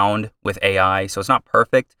sound with AI, so it's not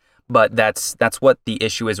perfect, but that's what the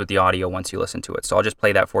issue is with the audio once you listen to it. So I'll just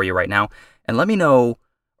play that for you right now, and let me know,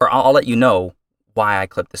 or I'll let you know why I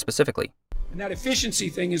clipped this specifically. And that efficiency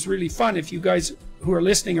thing is really fun if you guys who are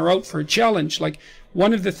listening are out for a challenge. Like,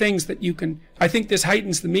 one of the things that you can, I think this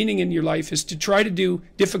heightens the meaning in your life, is to try to do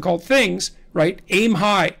difficult things, right? Aim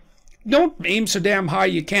high. Don't aim so damn high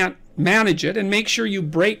you can't manage it, and make sure you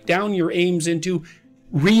break down your aims into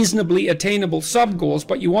reasonably attainable sub-goals,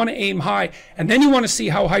 but you want to aim high, and then you want to see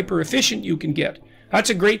how hyper efficient you can get. That's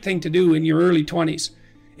a great thing to do in your early 20s,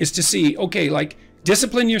 is to see, okay, like,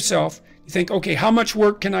 discipline yourself. You think, okay, how much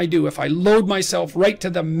work can I do if I load myself right to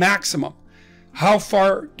the maximum? How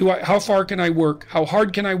far can I work? How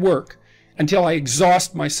hard can I work until I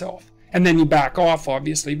exhaust myself? And then you back off,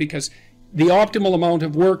 obviously, because the optimal amount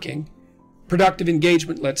of working, productive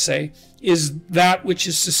engagement, let's say, is that which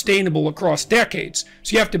is sustainable across decades.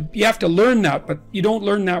 So you have to learn that, but you don't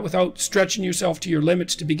learn that without stretching yourself to your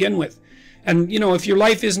limits to begin with. And, you know, if your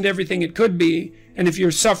life isn't everything it could be, and if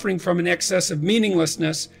you're suffering from an excess of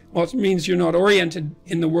meaninglessness, well, it means you're not oriented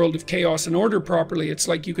in the world of chaos and order properly. It's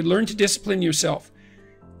like you could learn to discipline yourself.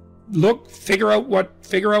 figure out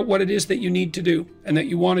what it is that you need to do and that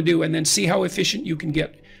you want to do, and then see how efficient you can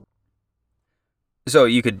get. So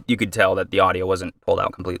you could tell that the audio wasn't pulled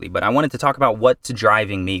out completely, but I wanted to talk about what's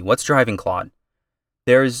driving me, what's driving Claude.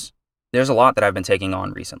 There's a lot that I've been taking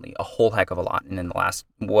on recently, a whole heck of a lot. And in the last,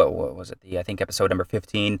 what was it? I think episode number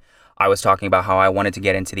 15, I was talking about how I wanted to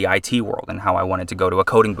get into the IT world and how I wanted to go to a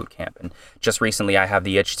coding boot camp. And just recently I have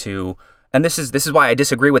the itch to, and this is why I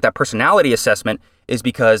disagree with that personality assessment, is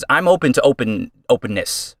because I'm open to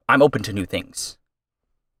openness. I'm open to new things.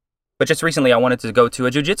 But just recently I wanted to go to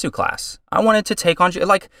a jiu-jitsu class. I wanted to take on,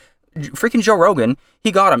 like, freaking Joe Rogan.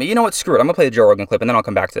 He got him. You know what? Screw it. I'm going to play the Joe Rogan clip and then I'll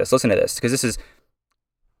come back to this. Listen to this, because this is,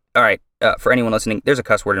 all right, for anyone listening, there's a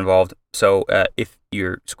cuss word involved. So if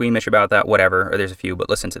you're squeamish about that, whatever, or there's a few, but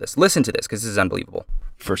listen to this. Listen to this, because this is unbelievable.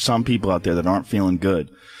 For some people out there that aren't feeling good,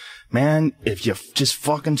 man, if you just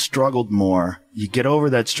fucking struggled more, you get over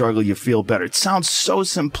that struggle, you feel better. It sounds so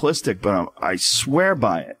simplistic, but I swear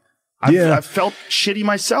by it. I've felt shitty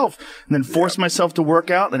myself, and then forced myself to work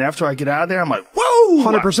out, and after I get out of there, I'm like, whoa!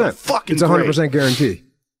 100%. Fucking it's 100% guarantee.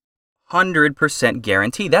 100%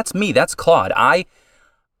 guarantee. That's me. That's Claude. I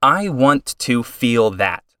want to feel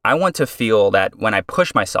that. I want to feel that when I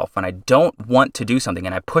push myself, when I don't want to do something,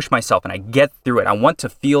 and I push myself and I get through it, I want to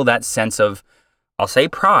feel that sense of, I'll say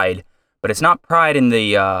pride, but it's not pride in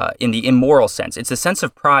the immoral sense. It's a sense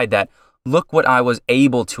of pride that, look what I was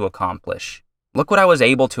able to accomplish. Look what I was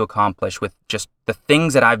able to accomplish with just the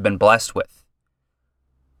things that I've been blessed with.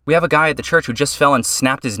 We have a guy at the church who just fell and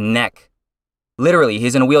snapped his neck. Literally,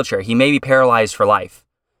 he's in a wheelchair. He may be paralyzed for life.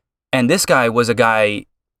 And this guy was a guy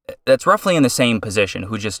that's roughly in the same position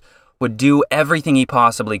who just would do everything he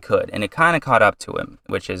possibly could. And it kind of caught up to him,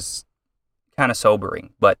 which is kind of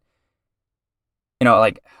sobering. But, you know,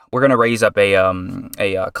 like, we're going to raise up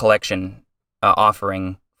a collection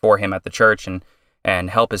offering for him at the church and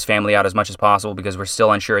help his family out as much as possible, because we're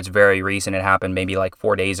still unsure. It's very recent. It happened maybe like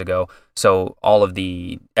 4 days ago. So all of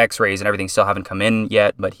the x-rays and everything still haven't come in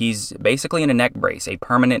yet, but he's basically in a neck brace, a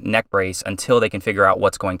permanent neck brace, until they can figure out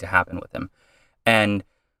what's going to happen with him. And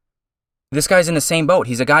this guy's in the same boat.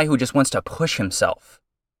 He's a guy who just wants to push himself.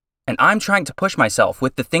 And I'm trying to push myself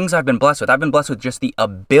with the things I've been blessed with. I've been blessed with just the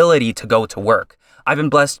ability to go to work. I've been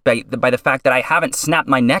blessed by the fact that I haven't snapped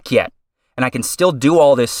my neck yet, and I can still do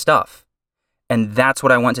all this stuff. And that's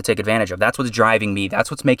what I want to take advantage of. That's what's driving me. That's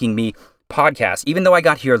what's making me podcast. Even though I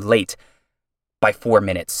got here late by 4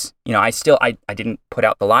 minutes. You know, I didn't put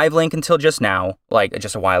out the live link until just now, like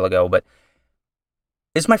just a while ago, but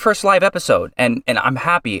it's my first live episode. And I'm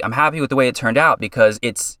happy. I'm happy with the way it turned out, because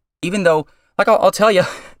it's, even though, like, I'll tell you,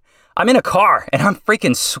 I'm in a car and I'm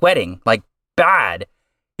freaking sweating like bad.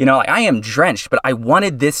 You know, like, I am drenched, but I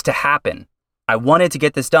wanted this to happen. I wanted to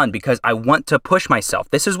get this done because I want to push myself.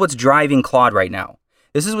 This is what's driving Claude right now.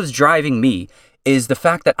 This is what's driving me, is the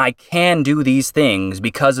fact that I can do these things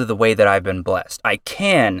because of the way that I've been blessed. I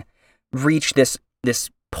can reach this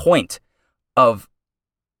point of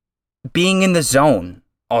being in the zone,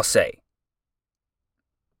 I'll say.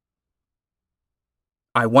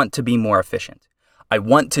 I want to be more efficient. I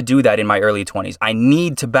want to do that in my early 20s. I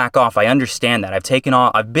need to back off. I understand that.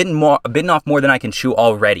 I've bitten off more than I can chew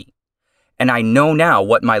already. And I know now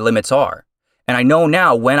what my limits are. And I know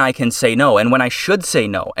now when I can say no, and when I should say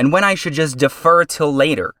no, and when I should just defer till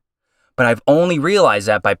later. But I've only realized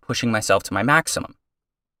that by pushing myself to my maximum.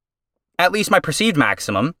 At least my perceived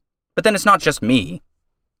maximum. But then it's not just me.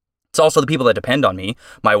 It's also the people that depend on me,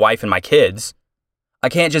 my wife and my kids. I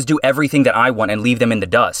can't just do everything that I want and leave them in the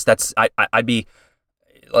dust. I'd be,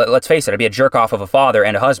 let's face it, I'd be a jerk off of a father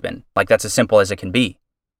and a husband. Like, that's as simple as it can be.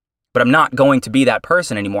 But I'm not going to be that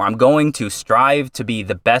person anymore. I'm going to strive to be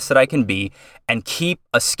the best that I can be and keep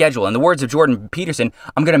a schedule. In the words of Jordan Peterson,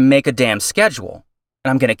 I'm going to make a damn schedule.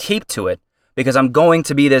 And I'm going to keep to it, because I'm going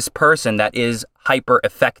to be this person that is hyper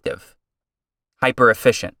effective, hyper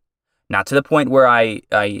efficient. Not to the point where I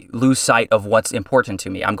lose sight of what's important to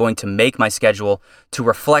me. I'm going to make my schedule to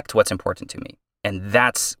reflect what's important to me. And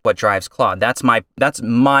that's what drives Claude. That's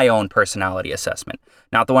my own personality assessment.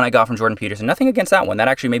 Not the one I got from Jordan Peterson. Nothing against that one. That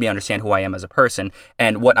actually made me understand who I am as a person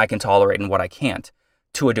and what I can tolerate and what I can't,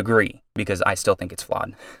 to a degree, because I still think it's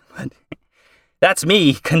flawed. But that's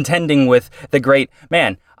me contending with the great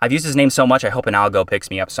man. I've used his name so much, I hope an algo picks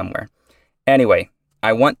me up somewhere. Anyway,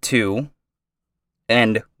 I want to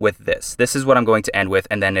end with this. This is what I'm going to end with,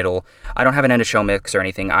 and then I don't have an end of show mix or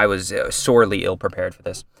anything. I was sorely ill prepared for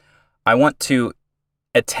this. I want to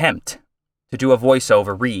attempt to do a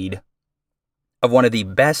voiceover read of one of the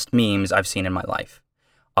best memes I've seen in my life.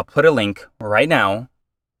 I'll put a link right now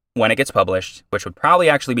when it gets published, which would probably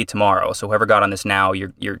actually be tomorrow. So whoever got on this now,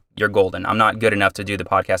 you're golden. I'm not good enough to do the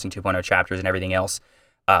podcasting 2.0 chapters and everything else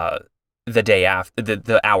the day after,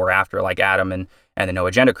 the hour after, like Adam and the No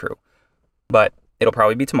Agenda crew. But it'll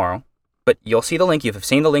probably be tomorrow. But you'll see the link. You've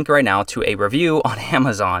seen the link right now to a review on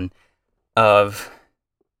Amazon of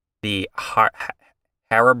the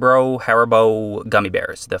Haribo gummy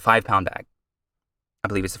bears, the 5-pound bag. I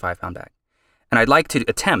believe it's the 5-pound bag. And I'd like to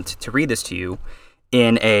attempt to read this to you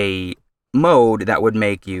in a mode that would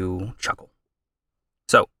make you chuckle.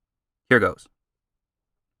 So, here goes.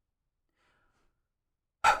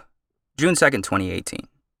 June 2nd, 2018.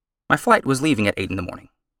 My flight was leaving at 8 in the morning.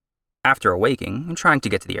 After awaking and trying to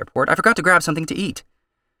get to the airport, I forgot to grab something to eat.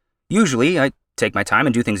 Usually, I take my time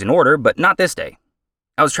and do things in order, but not this day.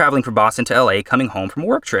 I was traveling from Boston to LA coming home from a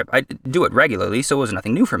work trip. I do it regularly, so it was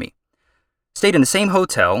nothing new for me. Stayed in the same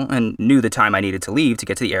hotel and knew the time I needed to leave to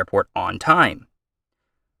get to the airport on time.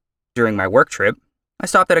 During my work trip, I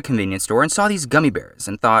stopped at a convenience store and saw these gummy bears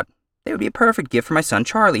and thought they would be a perfect gift for my son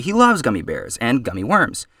Charlie. He loves gummy bears and gummy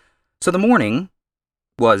worms. So the morning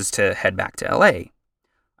was to head back to LA.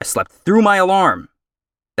 I slept through my alarm.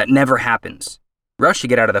 That never happens. Rushed to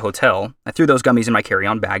get out of the hotel. I threw those gummies in my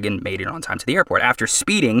carry-on bag and made it on time to the airport. After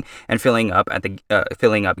speeding and filling up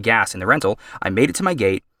gas in the rental, I made it to my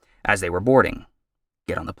gate as they were boarding.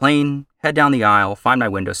 Get on the plane, head down the aisle, find my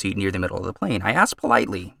window seat near the middle of the plane. I asked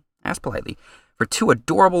politely for two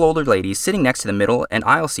adorable older ladies sitting next to the middle and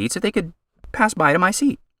aisle seats if they could pass by to my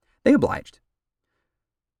seat. They obliged.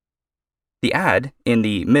 The ad in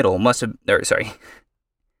the middle must have,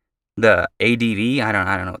 the ADV, I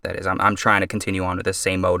don't know what that is. I'm trying to continue on with the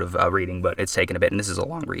same mode of reading, but it's taken a bit, and this is a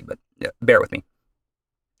long read, but bear with me.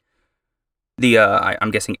 The,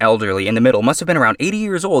 I'm guessing elderly in the middle must have been around 80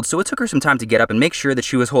 years old, so it took her some time to get up and make sure that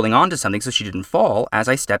she was holding on to something so she didn't fall as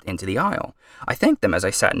I stepped into the aisle. I thanked them as I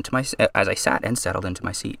sat and settled into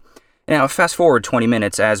my seat. Now, fast forward 20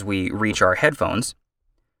 minutes as we reach our headphones.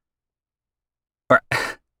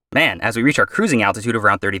 As we reach our cruising altitude of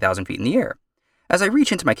around 30,000 feet in the air. As I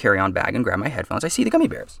reach into my carry-on bag and grab my headphones, I see the gummy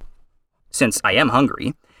bears. Since I am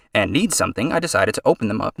hungry and need something, I decided to open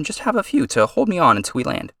them up and just have a few to hold me on until we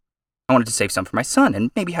land. I wanted to save some for my son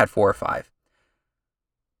and maybe had 4 or 5.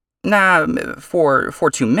 Nah, 4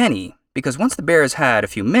 too many, because once the bears had a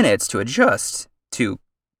few minutes to adjust to,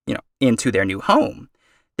 into their new home,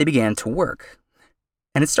 they began to work.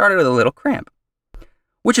 And it started with a little cramp,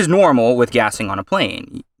 which is normal with gassing on a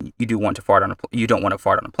plane. You don't want to fart on a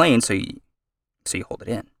plane, so you hold it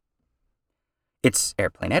in. It's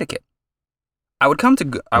airplane etiquette. It would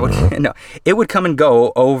come and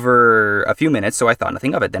go over a few minutes, so I thought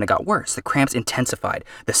nothing of it. Then it got worse. The cramps intensified.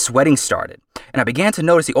 The sweating started. And I began to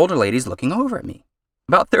notice the older ladies looking over at me.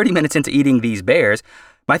 About 30 minutes into eating these bears,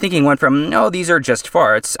 my thinking went from, "Oh, these are just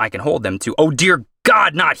farts, I can hold them," to, "Oh, dear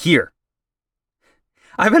God, not here."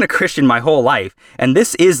 I've been a Christian my whole life, and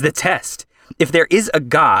this is the test. If there is a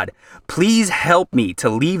God, please help me to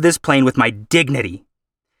leave this plane with my dignity.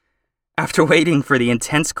 After waiting for the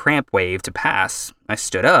intense cramp wave to pass, I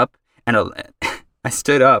stood up and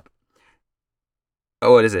stood up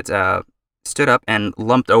and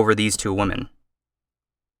lumped over these 2 women.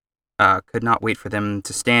 Could not wait for them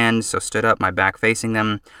to stand, so stood up, my back facing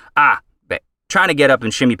them. Trying to get up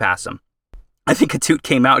and shimmy past them. I think a toot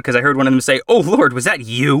came out because I heard one of them say, "Oh Lord, was that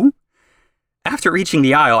you?" After reaching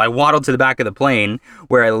the aisle, I waddled to the back of the plane,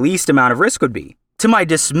 where a least amount of risk would be. To my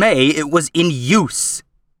dismay, it was in use.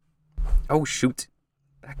 Oh, shoot.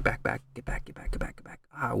 Back. Get back.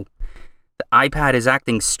 Ow. The iPad is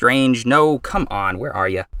acting strange. No, come on. Where are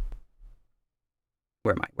you?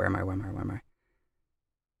 Where am I?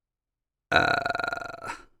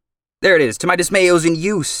 There it is. To my dismay, it was in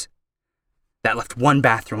use. That left one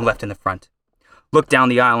bathroom left in the front. Looked down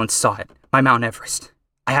the aisle and saw it. My Mount Everest.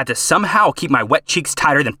 I had to somehow keep my wet cheeks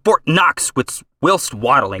tighter than Fort Knox whilst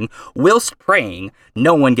waddling, whilst praying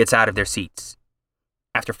no one gets out of their seats.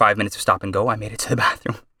 After 5 minutes of stop and go, I made it to the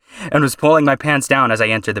bathroom and was pulling my pants down as I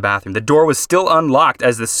entered the bathroom. The door was still unlocked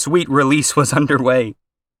as the sweet release was underway.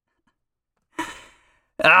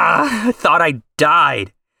 I thought I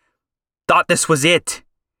died. Thought this was it.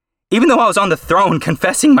 Even though I was on the throne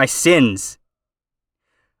confessing my sins.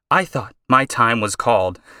 I thought my time was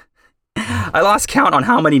called. I lost count on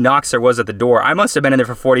how many knocks there was at the door. I must have been in there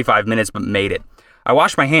for 45 minutes, but made it. I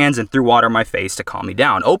washed my hands and threw water on my face to calm me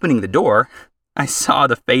down. Opening the door, I saw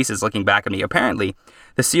the faces looking back at me. Apparently,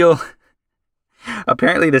 the seal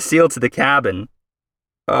to the cabin.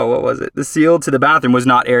 Oh, what was it? The seal to the bathroom was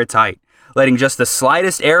not airtight, letting just the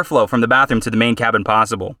slightest airflow from the bathroom to the main cabin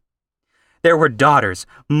possible. There were daughters,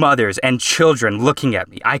 mothers, and children looking at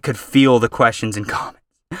me. I could feel the questions and comments.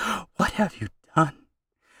 What have you done?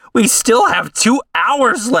 We still have 2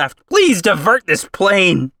 hours left. Please divert this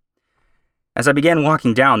plane. As I began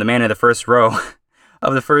walking down, the man in the first row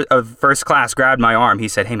of first class grabbed my arm. He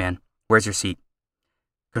said, "Hey man, where's your seat?"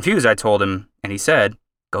 Confused, I told him, and he said,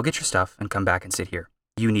 "Go get your stuff and come back and sit here.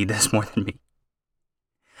 You need this more than me."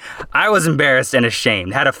 I was embarrassed and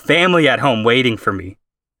ashamed, had a family at home waiting for me.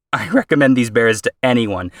 I recommend these bears to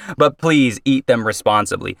anyone, but please eat them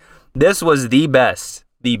responsibly. This was the best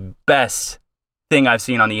thing I've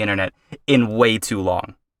seen on the internet in way too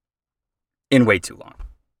long.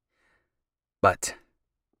 But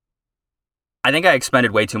I think I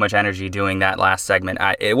expended way too much energy doing that last segment.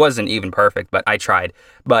 It wasn't even perfect, but I tried.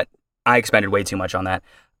 But I expended way too much on that.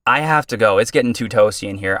 I have to go. It's getting too toasty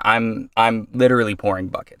in here. I'm literally pouring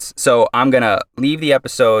buckets. So I'm going to leave the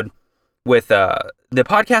episode with the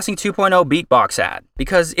Podcasting 2.0 beatbox ad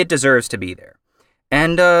because it deserves to be there.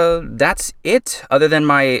 And that's it, other than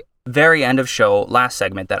my very end of show last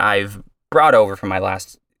segment that I've brought over from my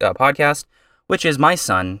last podcast, which is my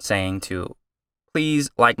son saying to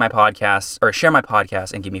please like my podcast or share my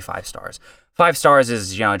podcast and give me 5 stars. 5 stars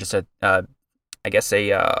is, just a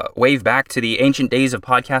wave back to the ancient days of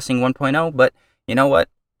podcasting 1.0, but you know what?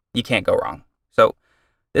 You can't go wrong. So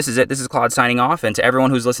this is it. This is Claude signing off. And to everyone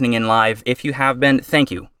who's listening in live, if you have been,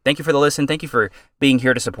 thank you. Thank you for the listen. Thank you for being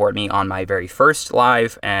here to support me on my very first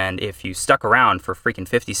live. And if you stuck around for freaking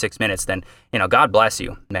 56 minutes, then, God bless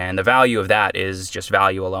you, man. The value of that is just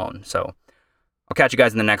value alone. So I'll catch you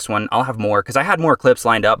guys in the next one. I'll have more because I had more clips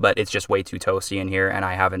lined up, but it's just way too toasty in here and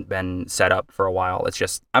I haven't been set up for a while. It's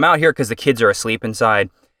just, I'm out here because the kids are asleep inside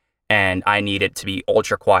and I need it to be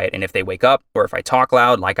ultra quiet. And if they wake up or if I talk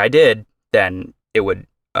loud like I did, then it would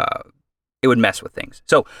mess with things.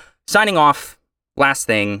 So signing off, last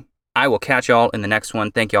thing, I will catch y'all in the next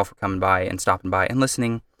one. Thank y'all for coming by and stopping by and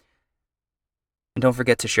listening. And don't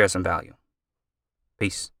forget to share some value.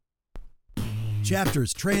 Peace.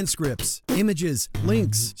 Chapters, transcripts, images,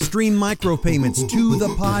 links, stream micropayments to the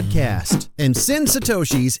podcast, and send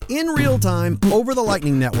Satoshis in real time over the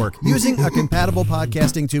Lightning Network using a compatible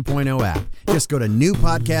Podcasting 2.0 app. Just go to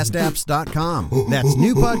newpodcastapps.com. That's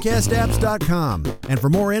newpodcastapps.com. And for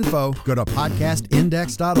more info, go to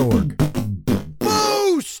podcastindex.org.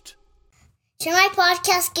 Boost! Share my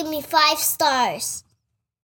podcast, give me 5 stars.